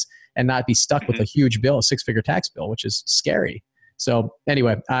taxes and not be stuck with a huge bill, a 6-figure tax bill, which is scary. So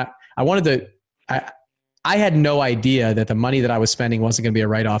anyway, I had no idea that the money that I was spending wasn't going to be a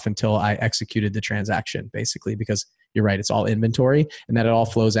write-off until I executed the transaction, basically, because you're right, it's all inventory, and that it all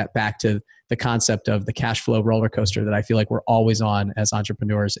flows back to the concept of the cash flow roller coaster that I feel like we're always on as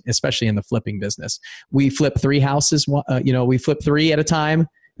entrepreneurs, especially in the flipping business. We flip 3 houses, we flip 3 at a time, and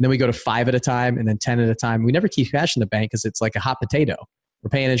then we go to 5 at a time, and then 10 at a time. We never keep cash in the bank because it's like a hot potato. We're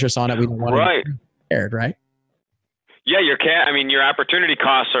paying interest on it. We don't want to be prepared, right? Yeah, your opportunity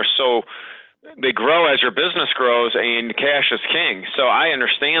costs are they grow as your business grows, and cash is king. So I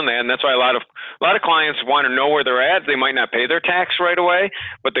understand that, and that's why a lot of clients want to know where they're at. They might not pay their tax right away,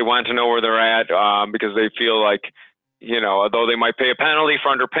 but they want to know where they're at because they feel like, although they might pay a penalty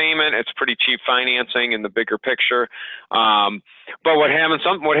for underpayment, it's pretty cheap financing in the bigger picture. But what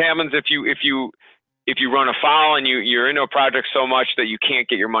happens if you run afoul and you're into a project so much that you can't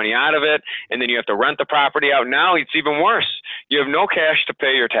get your money out of it, and then you have to rent the property out? Now it's even worse. You have no cash to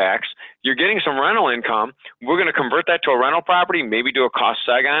pay your tax. You're getting some rental income. We're going to convert that to a rental property, maybe do a cost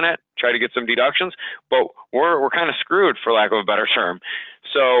seg on it, try to get some deductions, but we're kind of screwed, for lack of a better term.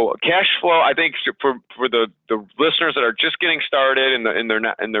 So cash flow, I think for the listeners that are just getting started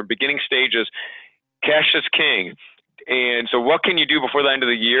in their beginning stages, cash is king. And so what can you do before the end of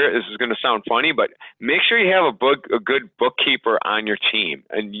the year? This is going to sound funny, but make sure you have a good bookkeeper on your team.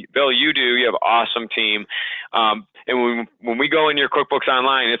 And Bill, you have an awesome team. And when we go in your QuickBooks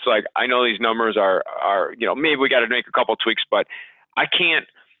Online, it's like, I know these numbers are maybe we got to make a couple tweaks, but I can't,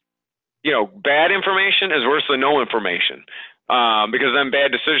 bad information is worse than no information, because then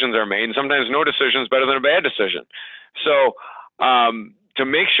bad decisions are made, and sometimes no decision is better than a bad decision. So to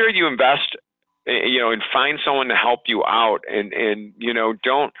make sure you invest, and find someone to help you out, and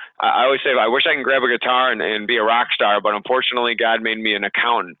don't, I always say, I wish I can grab a guitar and be a rock star, but unfortunately God made me an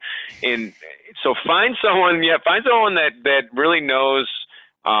accountant. And so find someone that really knows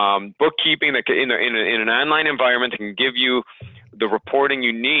bookkeeping, that in an online environment that can give you the reporting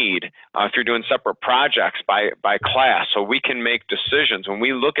you need if you're doing separate projects by class, so we can make decisions. When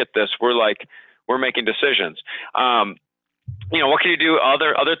we look at this, we're making decisions. What can you do?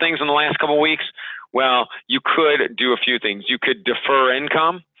 Other things in the last couple of weeks? Well, you could do a few things. You could defer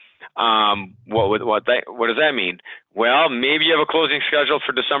income. What does that mean? Well, maybe you have a closing scheduled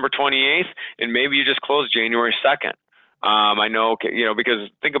for December 28th, and maybe you just close January 2nd. I know, because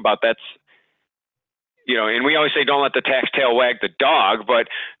think about that's, and we always say don't let the tax tail wag the dog. But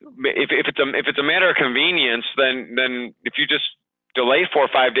if it's a matter of convenience, then if you just delay 4 or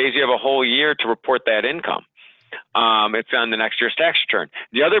 5 days, you have a whole year to report that income. It's on the next year's tax return.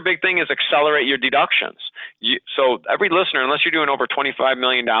 The other big thing is accelerate your deductions. So every listener, unless you're doing over $25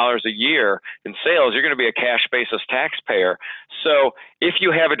 million a year in sales, you're going to be a cash basis taxpayer. So if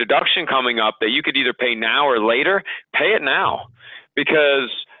you have a deduction coming up that you could either pay now or later, pay it now, because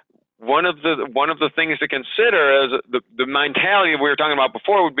one of the things to consider is the mentality we were talking about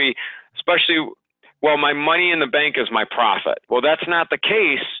before would be, especially, well, my money in the bank is my profit. Well, that's not the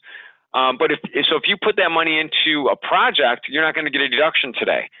case. But if you put that money into a project, you're not going to get a deduction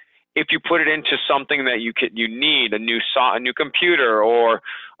today. If you put it into something that you need, a new computer, or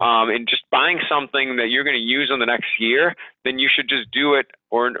in just buying something that you're going to use in the next year, then you should just do it,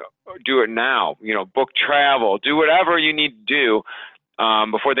 or do it now. Book travel, do whatever you need to do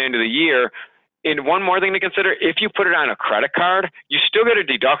before the end of the year. And one more thing to consider: if you put it on a credit card, you still get a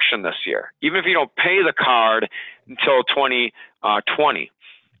deduction this year, even if you don't pay the card until 2020.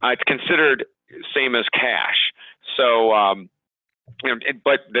 It's considered same as cash. So,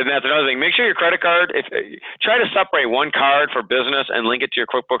 but then that's another thing. Make sure your credit card, try to separate one card for business and link it to your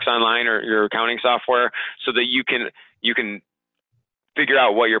QuickBooks Online or your accounting software so that you can figure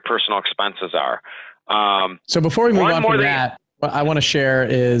out what your personal expenses are. So before we move on from that, what I want to share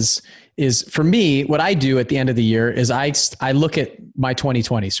is for me, what I do at the end of the year is I look at my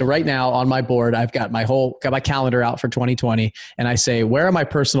 2020. So right now on my board, I've got my calendar out for 2020, and I say, where are my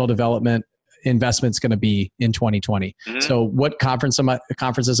personal development investments going to be in 2020? Mm-hmm. So what conferences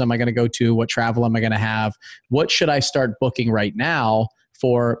am I going to go to? What travel am I going to have? What should I start booking right now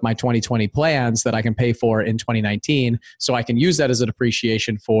for my 2020 plans that I can pay for in 2019, so I can use that as a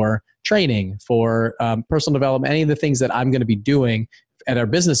depreciation for training, for personal development, any of the things that I'm going to be doing at our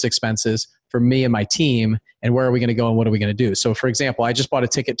business expenses for me and my team, and where are we going to go and what are we going to do? So for example, I just bought a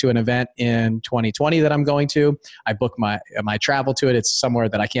ticket to an event in 2020 that I'm going to. I booked my travel to it. It's somewhere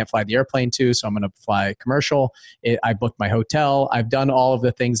that I can't fly the airplane to, so I'm going to fly commercial. I booked my hotel. I've done all of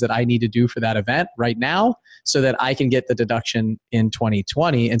the things that I need to do for that event right now so that I can get the deduction in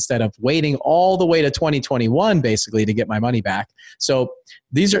 2020 instead of waiting all the way to 2021 basically to get my money back. So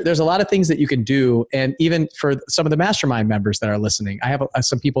there's a lot of things that you can do. And even for some of the mastermind members that are listening, I have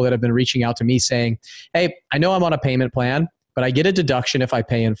some people that have been reaching out to me saying, hey, I know I'm on a payment plan, but I get a deduction if I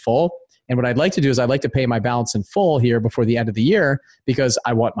pay in full. And what I'd like to do is I'd like to pay my balance in full here before the end of the year because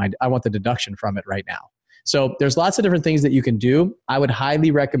I want the deduction from it right now. So there's lots of different things that you can do. I would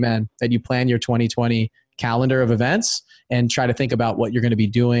highly recommend that you plan your 2020 calendar of events and try to think about what you're going to be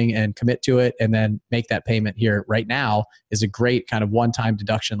doing and commit to it, and then make that payment here right now is a great kind of one-time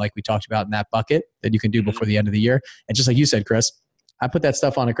deduction like we talked about in that bucket that you can do before the end of the year. And just like you said, Chris, I put that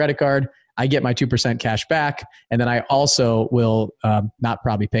stuff on a credit card. I get my 2% cash back, and then I also will not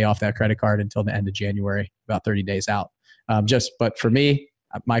probably pay off that credit card until the end of January, about 30 days out. But for me,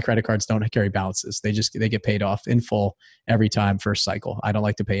 my credit cards don't carry balances. They get paid off in full every time, first cycle. I don't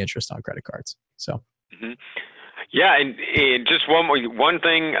like to pay interest on credit cards. So, yeah, and just one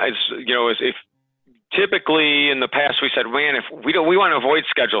thing is if typically in the past we said, man, if we want to avoid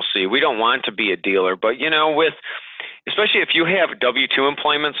Schedule C, we don't want to be a dealer, but especially if you have W-2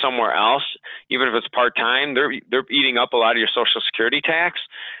 employment somewhere else, even if it's part-time, they're eating up a lot of your Social Security tax.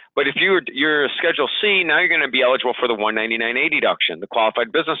 But if you're a Schedule C, now you're going to be eligible for the 199A deduction, the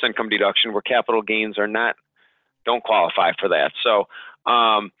qualified business income deduction, where capital gains don't qualify for that. So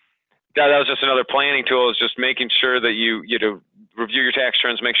that was just another planning tool, is just making sure that you review your tax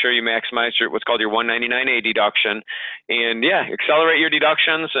returns, make sure you maximize what's called your 199A deduction, and accelerate your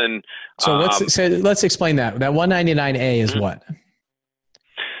deductions. And so let's explain that. That 199A is what?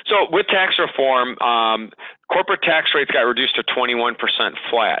 So with tax reform, corporate tax rates got reduced to 21%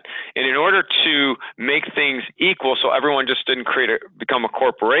 flat. And in order to make things equal, so everyone just didn't become a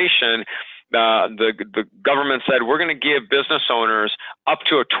corporation, the government said, we're going to give business owners up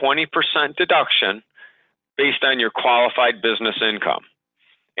to a 20% deduction based on your qualified business income.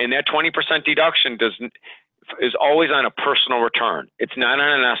 And that 20% deduction is always on a personal return. It's not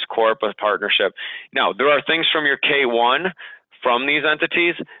on an S Corp, a partnership. Now, there are things from your K-1 from these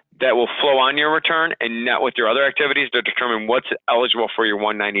entities that will flow on your return and net with your other activities to determine what's eligible for your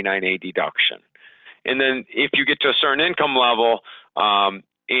 199A deduction. And then if you get to a certain income level,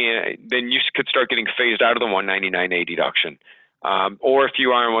 then you could start getting phased out of the 199A deduction. Or if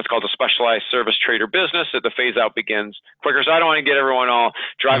you are in what's called a specialized service trade or business, that the phase out begins quicker. So I don't want to get everyone all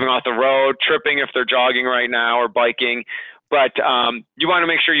driving off the road, tripping if they're jogging right now or biking. But you want to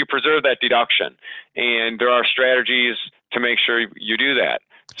make sure you preserve that deduction. And there are strategies to make sure you do that.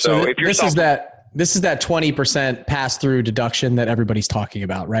 So if you're this is that 20% pass-through deduction that everybody's talking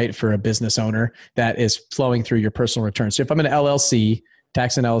about, right? For a business owner that is flowing through your personal return. So if I'm an LLC,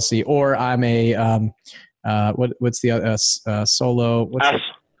 tax an LLC, or I'm a what's the solo? What's S.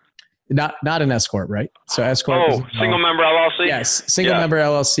 Not an S Corp, right? So S Corp. Single member LLC. Yes, single member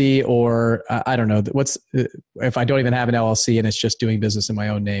LLC, or I don't know if I don't even have an LLC and it's just doing business in my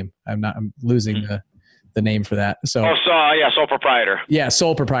own name. I'm losing the name for that. So sole proprietor. Yeah,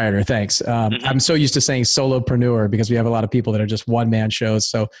 sole proprietor. Thanks. I'm so used to saying solopreneur because we have a lot of people that are just one-man shows.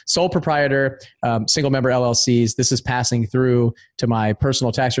 So sole proprietor, single member LLCs, this is passing through to my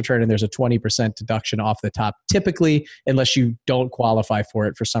personal tax return, and there's a 20% deduction off the top, typically, unless you don't qualify for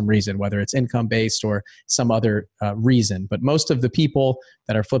it for some reason, whether it's income-based or some other reason. But most of the people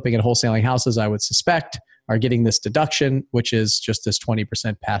that are flipping and wholesaling houses, I would suspect, are getting this deduction, which is just this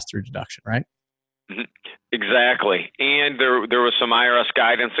 20% pass-through deduction, right? Exactly. And there was some IRS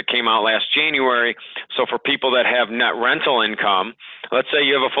guidance that came out last January. So for people that have net rental income, let's say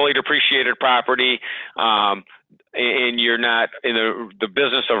you have a fully depreciated property, and you're not in the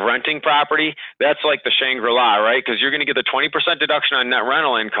business of renting property, that's like the Shangri-La, right? Because you're going to get the 20% deduction on net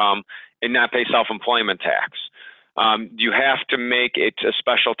rental income and not pay self-employment tax. You have to make it a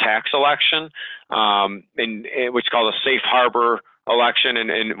special tax election, which is called a safe harbor election.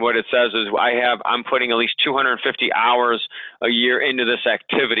 And what it says is I'm putting at least 250 hours a year into this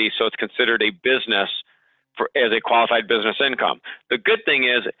activity, so it's considered a business as a qualified business income. The good thing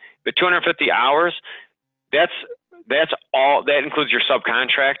is the 250 hours, that's all. That includes your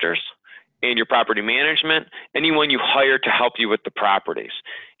subcontractors and your property management, anyone you hire to help you with the properties.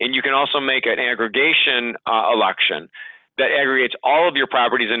 And you can also make an aggregation election that aggregates all of your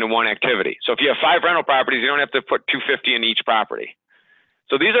properties into one activity. So if you have 5 rental properties, you don't have to put 250 in each property.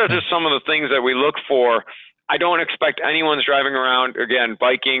 So these are just some of the things that we look for. I don't expect anyone's driving around, again,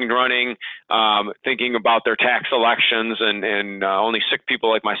 biking, running, thinking about their tax elections, and only sick people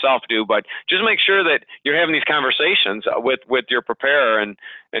like myself do. But just make sure that you're having these conversations with your preparer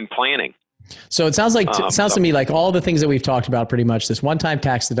and planning. So it sounds like to me like all the things that we've talked about, pretty much this one-time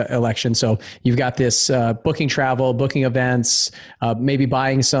tax election. So you've got this booking travel, booking events, maybe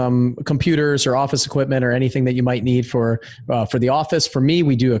buying some computers or office equipment or anything that you might need for the office. For me,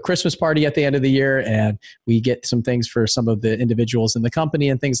 we do a Christmas party at the end of the year, and we get some things for some of the individuals in the company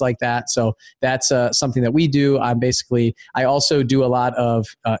and things like that. So that's something that we do. I also do a lot of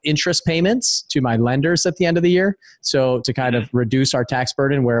interest payments to my lenders at the end of the year. So to kind of reduce our tax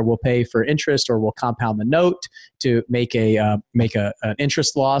burden, where we'll pay for interest or we'll compound the note to make an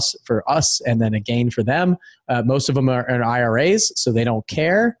interest loss for us and then a gain for them. Most of them are in IRAs, so they don't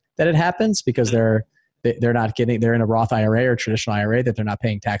care that it happens because they're in a Roth IRA or traditional IRA that they're not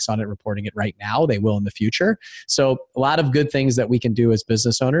paying tax on it, reporting it right now. They will in the future. So a lot of good things that we can do as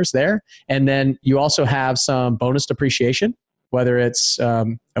business owners there. And then you also have some bonus depreciation, whether it's a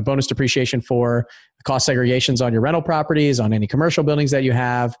bonus depreciation for cost segregations on your rental properties, on any commercial buildings that you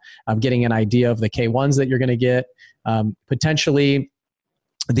have, getting an idea of the K1s that you're going to get, potentially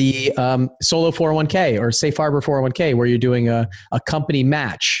the solo 401k or safe harbor 401k, where you're doing a company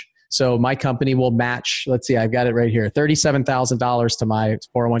match. So my company will match, let's see, I've got it right here, $37,000 to my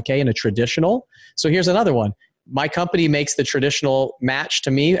 401k in a traditional. So here's another one. My company makes the traditional match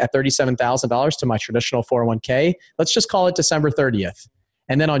to me at $37,000 to my traditional 401k. Let's just call it December 30th.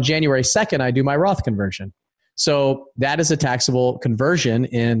 And then on January 2nd, I do my Roth conversion. So that is a taxable conversion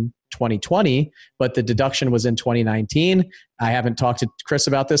in 2020, but the deduction was in 2019. I haven't talked to Chris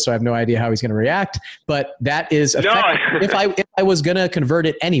about this, so I have no idea how he's going to react. But that is, if I was going to convert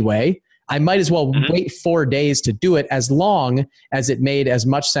it anyway, I might as well wait 4 days to do it, as long as it made as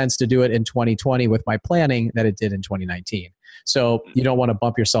much sense to do it in 2020 with my planning that it did in 2019. So you don't want to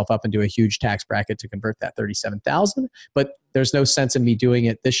bump yourself up into a huge tax bracket to convert that $37,000, but there's no sense in me doing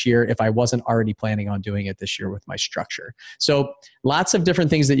it this year if I wasn't already planning on doing it this year with my structure. So lots of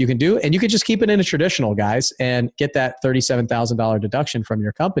different things that you can do, and you could just keep it in a traditional, guys, and get that $37,000 deduction from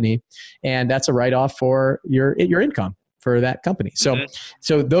your company, and that's a write-off for your income for that company. So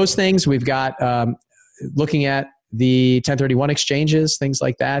those things we've got, looking at the 1031 exchanges, things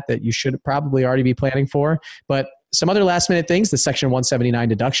like that you should probably already be planning for. But some other last minute things, the Section 179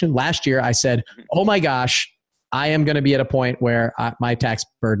 deduction. Last year I said, oh my gosh, I am going to be at a point where my tax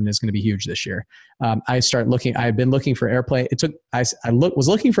burden is going to be huge this year. I've been looking for airplane. Was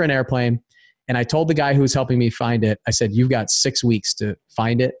looking for an airplane, and I told the guy who was helping me find it, I said, you've got 6 weeks to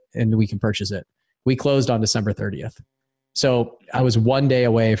find it and we can purchase it. We closed on December 30th. So I was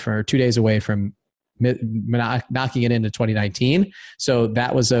 2 days away from knocking it into 2019. So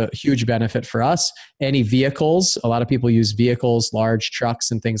that was a huge benefit for us. Any vehicles, a lot of people use vehicles, large trucks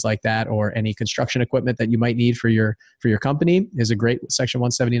and things like that, or any construction equipment that you might need for your company is a great Section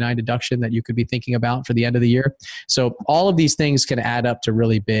 179 deduction that you could be thinking about for the end of the year. So all of these things can add up to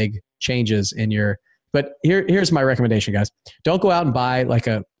really big changes in but here's my recommendation, guys. Don't go out and buy like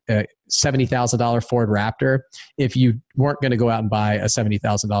a $70,000 Ford Raptor if you weren't going to go out and buy a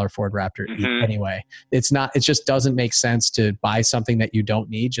 $70,000 Ford Raptor anyway. It just doesn't make sense to buy something that you don't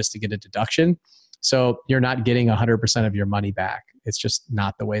need just to get a deduction. So you're not getting 100% of your money back. It's just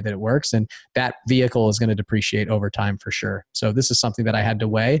not the way that it works. And that vehicle is going to depreciate over time for sure. So this is something that I had to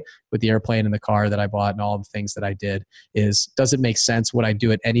weigh with the airplane and the car that I bought and all the things that I did does it make sense? Would I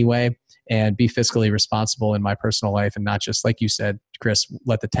do it anyway? And be fiscally responsible in my personal life and not just, like you said, Chris,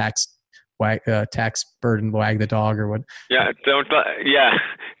 let the tax burden wag the dog or what? Yeah,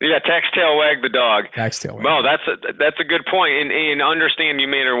 tax tail wag the dog. Tax tail wag. Well, that's a good point. And understand, you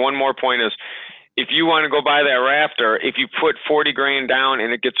made one more point is, if you want to go buy that Raptor, if you put $40,000 down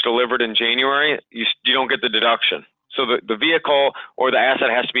and it gets delivered in January, you don't get the deduction. So the vehicle or the asset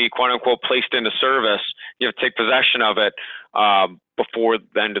has to be, quote unquote, placed into service. You have to take possession of it before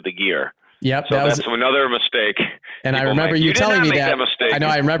the end of the year. Yep. So that's another mistake. And I remember you telling me that. I know.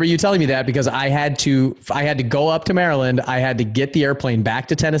 I remember you telling me that because I had to go up to Maryland. I had to get the airplane back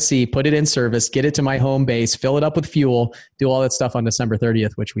to Tennessee, put it in service, get it to my home base, fill it up with fuel, do all that stuff on December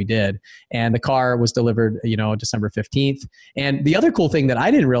 30th, which we did. And the car was delivered, December 15th. And the other cool thing that I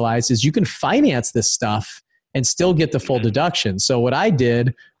didn't realize is you can finance this stuff and still get the full deduction. So what I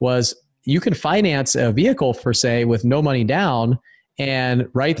did was you can finance a vehicle for, say, with no money down, and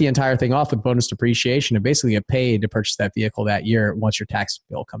write the entire thing off with bonus depreciation and basically get paid to purchase that vehicle that year once your tax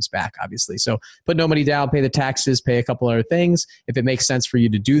bill comes back, obviously. So put no money down, pay the taxes, pay a couple other things. If it makes sense for you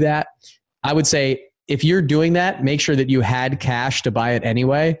to do that, I would say if you're doing that, make sure that you had cash to buy it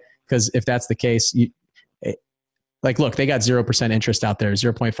anyway, because if that's the case, look, they got 0% interest out there,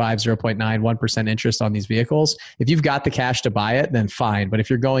 0.5, 0.9, 1% interest on these vehicles. If you've got the cash to buy it, then fine. But if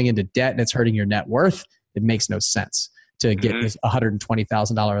you're going into debt and it's hurting your net worth, it makes no sense to get this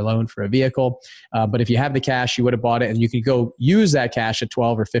 $120,000 loan for a vehicle. But if you have the cash, you would have bought it, and you can go use that cash at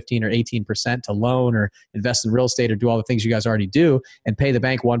 12 or 15 or 18% to loan or invest in real estate or do all the things you guys already do and pay the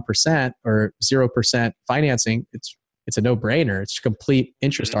bank 1% or 0% financing. It's a no-brainer. It's complete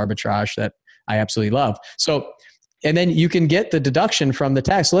interest arbitrage that I absolutely love. So, and then you can get the deduction from the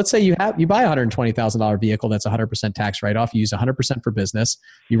tax. So let's say you buy a $120,000 vehicle that's 100% tax write-off. You use 100% for business.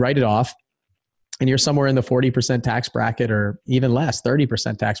 You write it off, and you're somewhere in the 40% tax bracket or even less,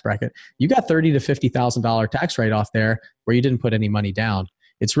 30% tax bracket. You got $30,000 to $50,000 tax write-off there where you didn't put any money down.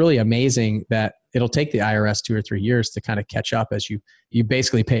 It's really amazing that it'll take the IRS 2 or 3 years to kind of catch up as you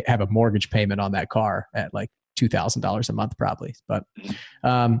basically have a mortgage payment on that car at like $2,000 a month probably. But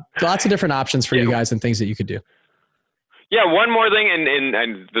lots of different options for you guys and things that you could do. Yeah, one more thing,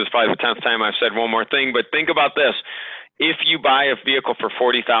 and this is probably the 10th time I've said one more thing, but think about this. If you buy a vehicle for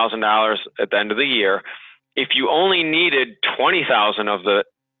 $40,000 at the end of the year, if you only needed $20,000 of it,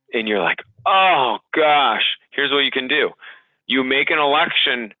 and you're like, oh gosh, here's what you can do. You make an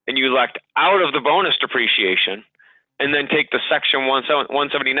election and you elect out of the bonus depreciation and then take the Section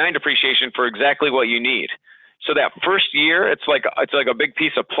 179 depreciation for exactly what you need. So that first year, it's like a big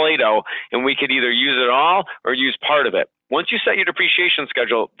piece of Play-Doh, and we could either use it all or use part of it. Once you set your depreciation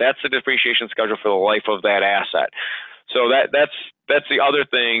schedule, that's the depreciation schedule for the life of that asset. So that's the other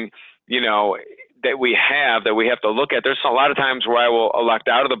thing, that we have to look at. There's a lot of times where I will elect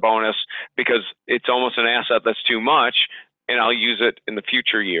out of the bonus because it's almost an asset that's too much, and I'll use it in the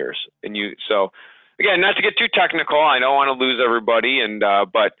future years. So again, not to get too technical, I don't want to lose everybody,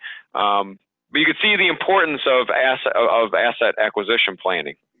 but you can see the importance of asset acquisition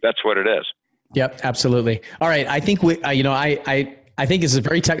planning. That's what it is. Yep, absolutely. All right, I think I think it's a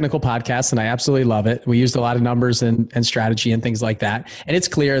very technical podcast, and I absolutely love it. We used a lot of numbers and strategy and things like that. And it's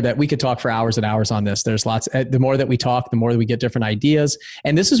clear that we could talk for hours and hours on this. There's lots. The more that we talk, the more that we get different ideas.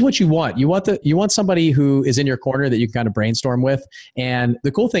 And this is what you want. You want somebody who is in your corner that you can kind of brainstorm with. And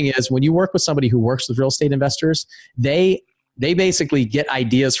the cool thing is when you work with somebody who works with real estate investors, they basically get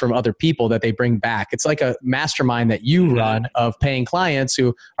ideas from other people that they bring back. It's like a mastermind that you run of paying clients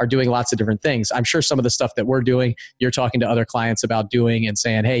who are doing lots of different things. I'm sure some of the stuff that we're doing, you're talking to other clients about doing and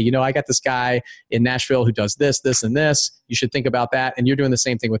saying, hey, I got this guy in Nashville who does this, this, and this. You should think about that. And you're doing the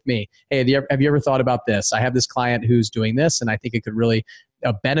same thing with me. Hey, have you ever thought about this? I have this client who's doing this, and I think it could really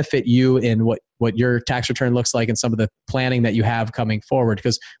benefit you in what your tax return looks like and some of the planning that you have coming forward.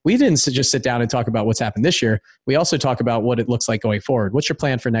 Because we didn't just sit down and talk about what's happened this year. We also talk about what it looks like going forward. What's your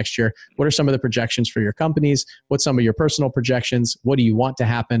plan for next year? What are some of the projections for your companies? What's some of your personal projections? What do you want to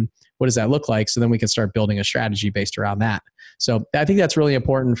happen? What does that look like? So then we can start building a strategy based around that. So I think that's really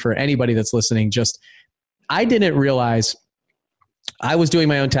important for anybody that's listening. I didn't realize I was doing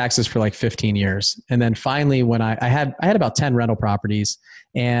my own taxes for like 15 years. And then finally, when I had about 10 rental properties,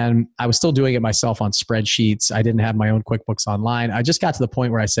 and I was still doing it myself on spreadsheets. I didn't have my own QuickBooks online. I just got to the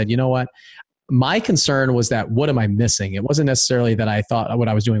point where I said, you know what? My concern was that what am I missing? It wasn't necessarily that I thought what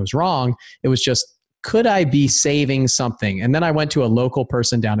I was doing was wrong. It was just, could I be saving something? And then I went to a local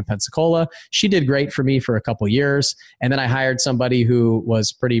person down in Pensacola. She did great for me for a couple of years. And then I hired somebody who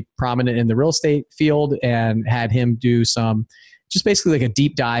was pretty prominent in the real estate field and had him do just basically like a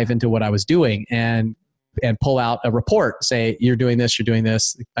deep dive into what I was doing and pull out a report, say, you're doing this,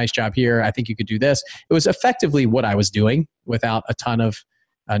 nice job here, I think you could do this. It was effectively what I was doing without a ton of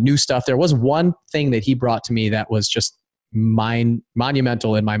new stuff. There was one thing that he brought to me that was just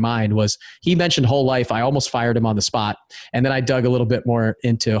monumental in my mind was he mentioned Whole Life. I almost fired him on the spot. And then I dug a little bit more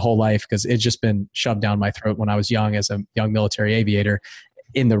into Whole Life because it's just been shoved down my throat when I was young as a young military aviator.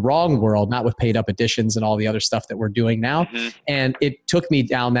 in the wrong world, not with paid up additions and all the other stuff that we're doing now. Mm-hmm. And it took me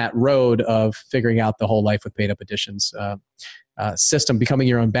down that road of figuring out the whole life with paid up additions system, becoming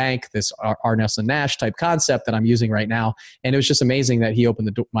your own bank, this R. Nelson Nash type concept that I'm using right now. And it was just amazing that he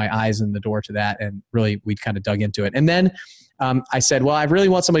opened my eyes and the door to that. And really, we kind of dug into it. And then I said, well, I really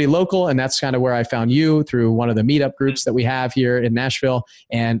want somebody local. And that's kind of where I found you through one of the meetup groups that we have here in Nashville.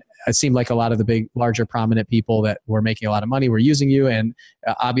 And it seemed like a lot of the larger prominent people that were making a lot of money were using you. And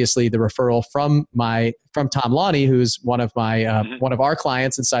obviously the referral from Tom Lonnie, who's one of our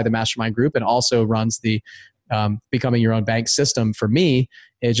clients inside the mastermind group and also runs the becoming your own bank system for me,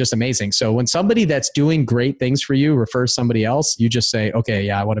 is just amazing. So when somebody that's doing great things for you refers somebody else, you just say, okay,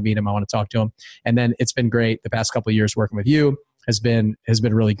 yeah, I want to meet him. I want to talk to him. And then it's been great. The past couple of years working with you has been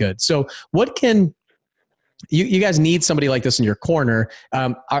really good. So what can you guys need somebody like this in your corner?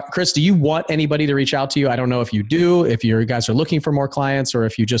 Chris, do you want anybody to reach out to you? I don't know if you do, if you guys are looking for more clients, or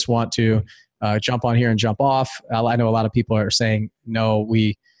if you just want to jump on here and jump off. I know a lot of people are saying, no,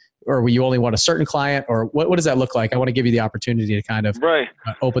 or you only want a certain client, or what does that look like? I want to give you the opportunity to kind of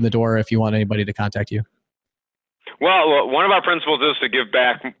open the door if you want anybody to contact you. Well, one of our principles is to give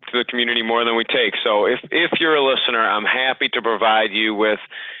back to the community more than we take. So if you're a listener, I'm happy to provide you with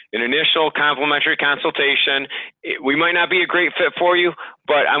an initial complimentary consultation. We might not be a great fit for you,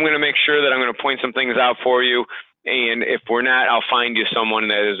 but I'm going to make sure that I'm going to point some things out for you. And if we're not, I'll find you someone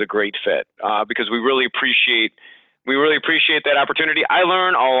that is a great fit, because we really appreciate that opportunity. I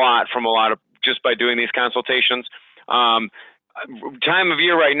learn a lot from just by doing these consultations. Time of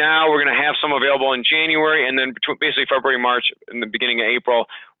year right now, we're going to have some available in January, and then basically February, March, and the beginning of April,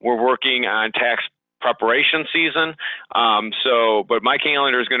 we're working on tax preparation season. But my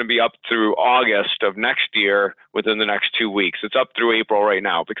calendar is going to be up through August of next year within the next 2 weeks. It's up through April right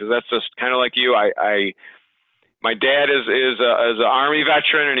now, because that's just kind of like you. My dad is an Army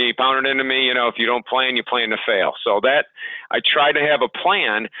veteran, and he pounded into me, if you don't plan, you plan to fail. So that I try to have a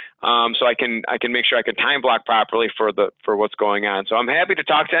plan, so I can make sure I can time block properly for what's going on. So I'm happy to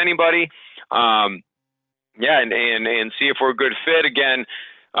talk to anybody, and see if we're a good fit. Again,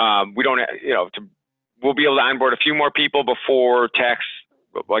 we don't, we'll be able to onboard a few more people before tax,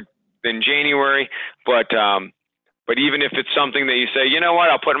 like in January, but even if it's something that you say, you know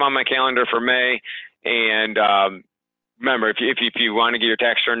what, I'll put them on my calendar for May. And remember, if you want to get your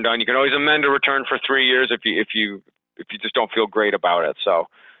tax return done, you can always amend a return for 3 years if you just don't feel great about it. So,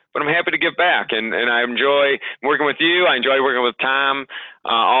 but I'm happy to give back, and I enjoy working with you. I enjoy working with Tom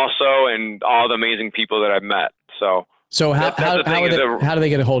also, and all the amazing people that I've met. So how do they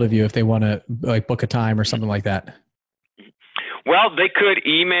get a hold of you if they want to book a time or something like that? Well, they could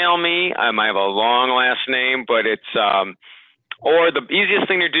email me. I have a long last name, but it's or the easiest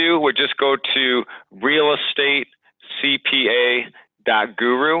thing to do would just go to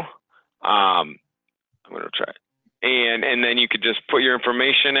realestatecpa.guru. I'm going to try. And then you could just put your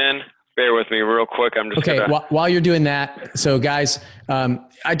information in. Bear with me real quick. I'm just while you're doing that. So guys, I'm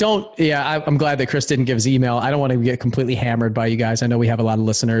glad that Chris didn't give his email. I don't want to get completely hammered by you guys. I know we have a lot of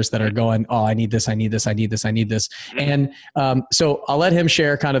listeners that are going, oh, I need this. And so I'll let him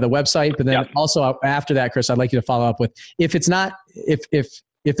share kind of the website, but then also after that, Chris, I'd like you to follow up with, if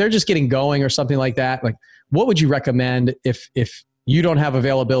they're just getting going or something like that, like what would you recommend if you don't have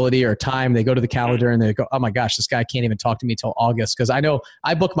availability or time, they go to the calendar and they go, oh my gosh, this guy can't even talk to me till August. Cause I know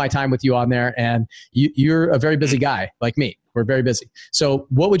I booked my time with you on there, and you're a very busy guy like me. We're very busy. So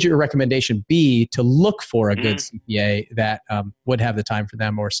what would your recommendation be to look for a good CPA that would have the time for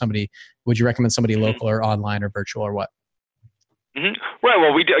them, or would you recommend somebody local or online or virtual or what? Mm-hmm. Right.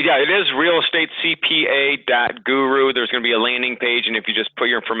 Well, we do. Yeah, it is realestatecpa.guru. There's going to be a landing page, and if you just put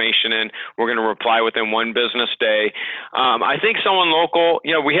your information in, we're going to reply within one business day. I think someone local.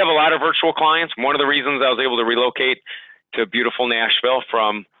 We have a lot of virtual clients. One of the reasons I was able to relocate to beautiful Nashville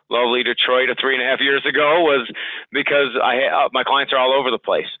from lovely Detroit 3.5 years ago was because my clients are all over the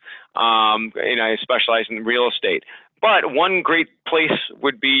place, and I specialize in real estate. But one great place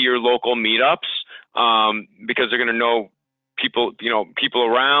would be your local meetups, because they're going to know people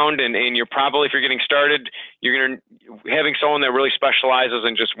around, and you're probably, if you're getting started, having someone that really specializes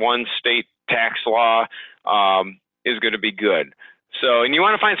in just one state tax law is going to be good. So, and you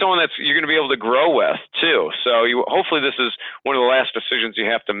want to find someone you're going to be able to grow with too. So hopefully this is one of the last decisions you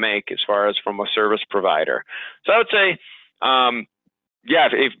have to make as far as from a service provider. So I would say,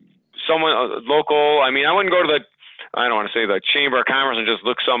 if someone local, I wouldn't go to I don't want to say the Chamber of Commerce and just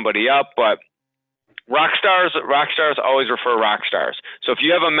look somebody up, but rock stars always refer rock stars. So if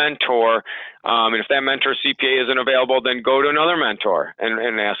you have a mentor, and if that mentor CPA isn't available, then go to another mentor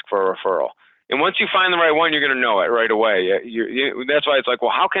and ask for a referral. And once you find the right one, you're going to know it right away. That's why it's like,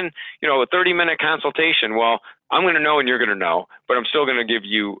 well, how can, a 30-minute consultation? Well, I'm going to know and you're going to know, but I'm still going to give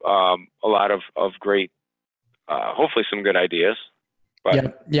you a lot of great, hopefully some good ideas.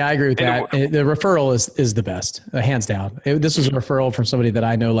 But, yeah, I agree with that. The referral is the best, hands down. This was a referral from somebody that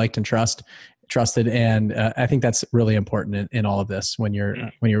I know, liked, and trusted, and I think that's really important in all of this. When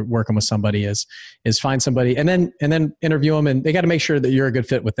you're working with somebody, is find somebody and then interview them, and they got to make sure that you're a good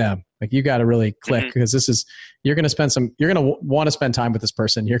fit with them. Like, you got to really click, because you're going to want to spend time with this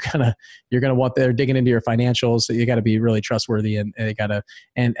person. You're going to want, they're digging into your financials. So you got to be really trustworthy, and they got to,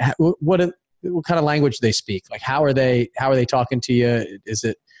 and what kind of language they speak. Like, how are they talking to you? Is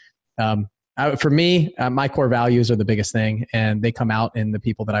it, for me, my core values are the biggest thing, and they come out in the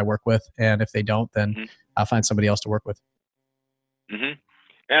people that I work with. And if they don't, then I'll find somebody else to work with.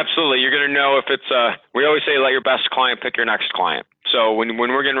 Absolutely. You're going to know if it's, we always say, let your best client pick your next client. So when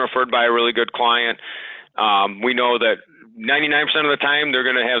we're getting referred by a really good client, we know that 99% of the time they're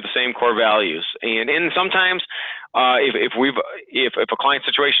going to have the same core values. And sometimes if a client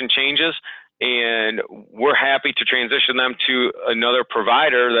situation changes, and we're happy to transition them to another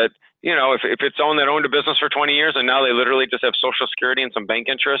provider that, if it's someone that owned a business for 20 years and now they literally just have Social Security and some bank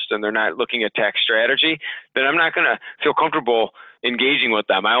interest and they're not looking at tax strategy, then I'm not going to feel comfortable engaging with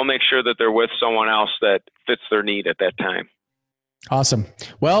them. I'll make sure that they're with someone else that fits their need at that time. Awesome.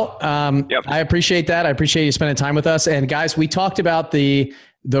 Well, I appreciate that. I appreciate you spending time with us. And guys, we talked about the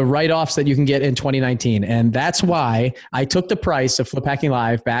write-offs that you can get in 2019. And that's why I took the price of Flip Hacking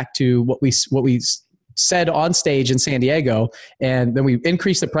Live back to what we said on stage in San Diego. And then we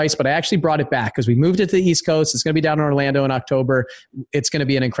increased the price, but I actually brought it back because we moved it to the East Coast. It's going to be down in Orlando in October. It's going to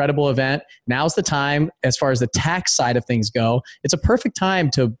be an incredible event. Now's the time, as far as the tax side of things go. It's a perfect time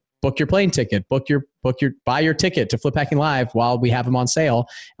to book your plane ticket, buy your ticket to Flip Hacking Live while we have them on sale.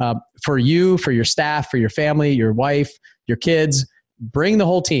 For you, for your staff, for your family, your wife, your kids. Bring the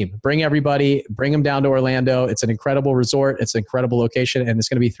whole team, bring everybody, bring them down to Orlando. It's an incredible resort. It's an incredible location. And it's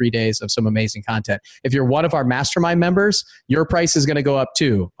going to be 3 days of some amazing content. If you're one of our mastermind members, your price is going to go up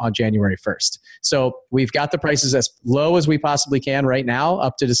too on January 1st. So we've got the prices as low as we possibly can right now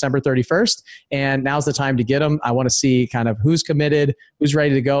up to December 31st. And now's the time to get them. I want to see kind of who's committed, who's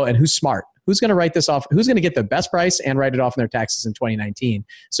ready to go, and who's smart. Who's going to write this off? Who's going to get the best price and write it off in their taxes in 2019?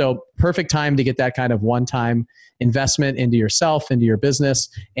 So perfect time to get that kind of one-time investment into yourself, into your business,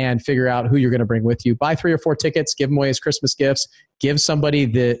 and figure out who you're going to bring with you. Buy 3 or 4 tickets, give them away as Christmas gifts. Give somebody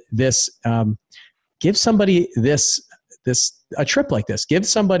a trip like this. Give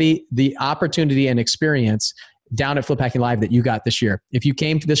somebody the opportunity and experience down at Flip Hacking Live that you got this year. If you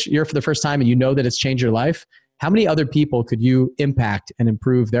came to this year for the first time and you know that it's changed your life, how many other people could you impact and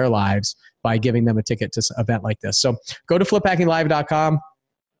improve their lives by giving them a ticket to an event like this? So go to fliphackinglive.com.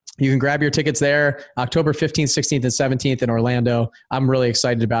 You can grab your tickets there, October 15th, 16th, and 17th in Orlando. I'm really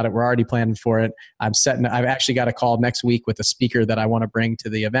excited about it. We're already planning for it. I've actually got a call next week with a speaker that I want to bring to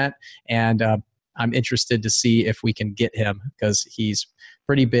the event. And I'm interested to see if we can get him because he's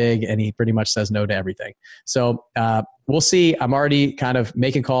pretty big and he pretty much says no to everything. So we'll see. I'm already kind of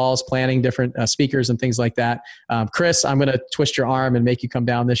making calls, planning different speakers and things like that. Chris, I'm going to twist your arm and make you come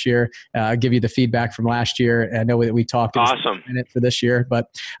down this year. I'll give you the feedback from last year. I know that we talked awesome for this year, but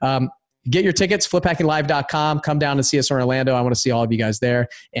get your tickets, fliphackinglive.com. Come down and see us in Orlando. I want to see all of you guys there.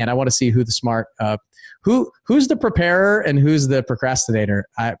 And I want to see who the smart who's the preparer and who's the procrastinator.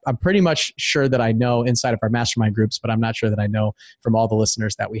 I'm pretty much sure that I know inside of our mastermind groups, but I'm not sure that I know from all the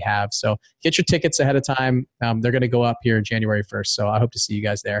listeners that we have. So get your tickets ahead of time. They're going to go up here January 1st. So I hope to see you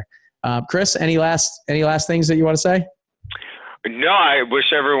guys there. Chris, any last things that you want to say? No, I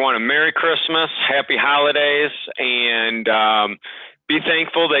wish everyone a Merry Christmas, Happy Holidays, and be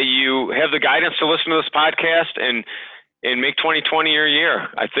thankful that you have the guidance to listen to this podcast and make 2020 your year.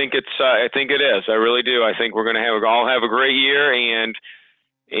 I think it is. I really do. I think we're going to all have a great year, and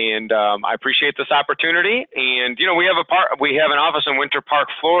I appreciate this opportunity. And we have an office in Winter Park,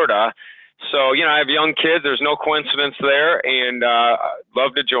 Florida. So I have young kids. There's no coincidence there, and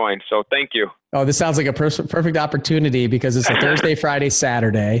love to join. So thank you. Oh, this sounds like a perfect opportunity because it's a Thursday, Friday,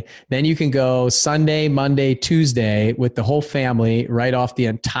 Saturday. Then you can go Sunday, Monday, Tuesday with the whole family, right off the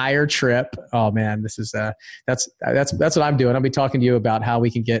entire trip. Oh man, this is that's what I'm doing. I'll be talking to you about how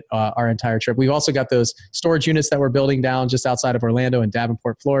we can get our entire trip. We've also got those storage units that we're building down just outside of Orlando in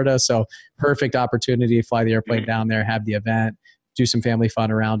Davenport, Florida. So perfect opportunity to fly the airplane down there, have the event, do some family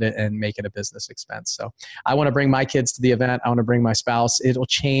fun around it, and make it a business expense. So I want to bring my kids to the event. I want to bring my spouse. It'll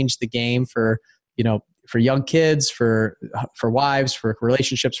change the game for young kids, for wives, for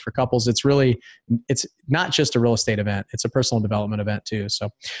relationships, for couples. It's not just a real estate event. It's a personal development event too. So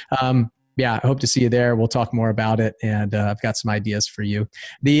Yeah, I hope to see you there. We'll talk more about it, and I've got some ideas for you.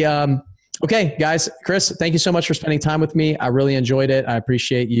 Okay, guys, Chris, thank you so much for spending time with me. I really enjoyed it. I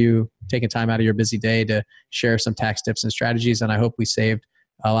appreciate you taking time out of your busy day to share some tax tips and strategies, and I hope we saved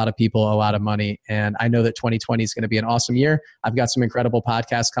a lot of people a lot of money. And I know that 2020 is going to be an awesome year. I've got some incredible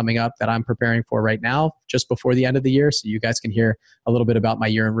podcasts coming up that I'm preparing for right now, just before the end of the year. So you guys can hear a little bit about my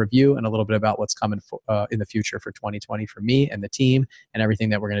year in review and a little bit about what's coming in the future for 2020 for me and the team and everything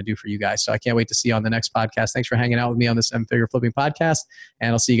that we're going to do for you guys. So I can't wait to see you on the next podcast. Thanks for hanging out with me on the 7-Figure Flipping Podcast.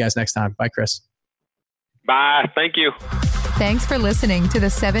 And I'll see you guys next time. Bye, Chris. Bye. Thank you. Thanks for listening to the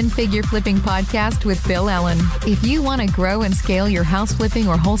 7-Figure Flipping Podcast with Bill Allen. If you want to grow and scale your house flipping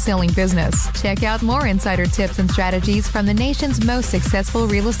or wholesaling business, check out more insider tips and strategies from the nation's most successful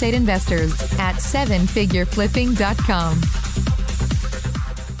real estate investors at 7figureflipping.com.